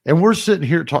 And we're sitting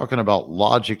here talking about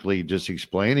logically just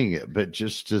explaining it, but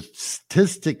just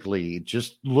statistically,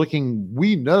 just looking,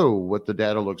 we know what the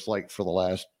data looks like for the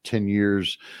last 10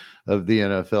 years of the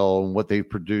NFL and what they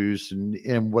produce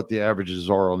and what the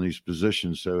averages are on these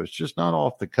positions. So it's just not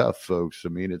off the cuff, folks. I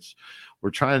mean,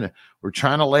 we're trying We're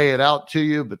trying to lay it out to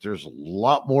you, but there's a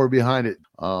lot more behind it.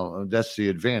 That's the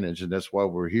advantage, and that's why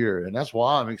we're here. And that's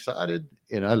why I'm excited.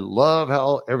 And I love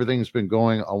how everything's been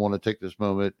going. I want to take this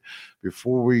moment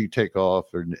before we take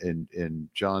off and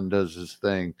John does his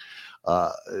thing.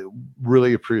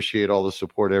 Really appreciate all the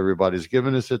support everybody's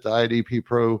given us at the IDP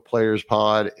Pro Players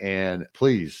Pod. And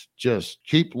please just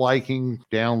keep liking,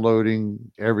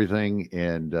 downloading everything.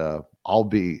 And I'll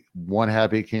be one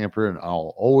happy camper, and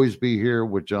I'll always be here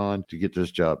with John to get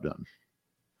this job done.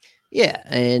 Yeah,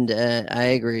 and I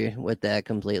agree with that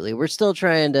completely. We're still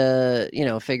trying to,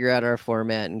 figure out our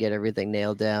format and get everything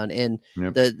nailed down. And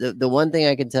the one thing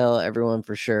I can tell everyone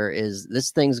for sure is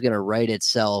this thing's going to write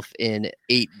itself in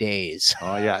 8 days.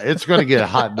 Oh yeah, it's going to get a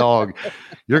hot dog.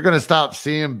 You're going to stop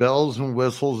seeing bells and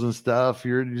whistles and stuff.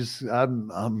 You're just,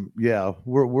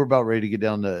 we're about ready to get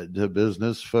down to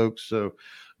business, folks. So,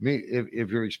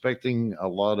 if you're expecting a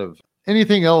lot of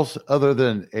anything else other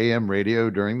than AM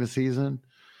radio during the season,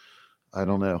 I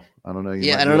don't know. I don't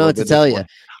know what to tell you.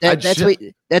 That's what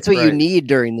right. you need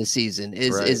during the season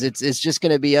is it's just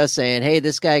going to be us saying, hey,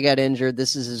 this guy got injured.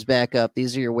 This is his backup.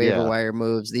 These are your waiver wire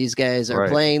moves. These guys are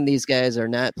playing. These guys are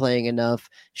not playing enough.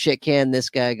 Shit, can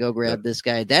this guy go grab this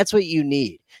guy? That's what you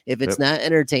need. If it's not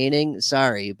entertaining,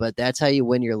 sorry, but that's how you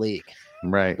win your league.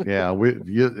 Right. Yeah.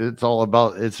 It's all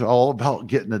about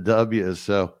getting a W.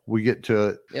 So we get to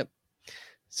it. Yep.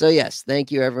 So yes,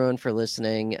 thank you everyone for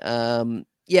listening.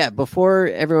 Before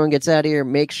everyone gets out of here,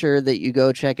 make sure that you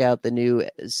go check out the new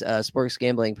Sports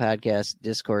Gambling Podcast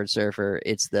Discord server.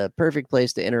 It's the perfect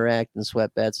place to interact and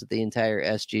sweat bets with the entire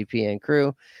SGPN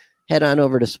crew. Head on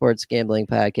over to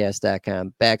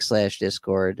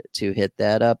sportsgamblingpodcast.com/Discord to hit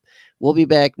that up. We'll be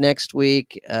back next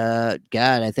week.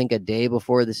 I think a day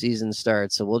before the season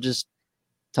starts. So we'll just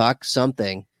talk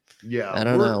something. Yeah. I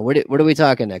don't know. What are we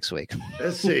talking next week?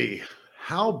 Let's see.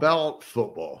 How about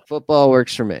football? Football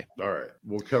works for me. All right.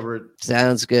 We'll cover it.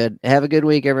 Sounds good. Have a good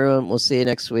week, everyone. We'll see you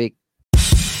next week.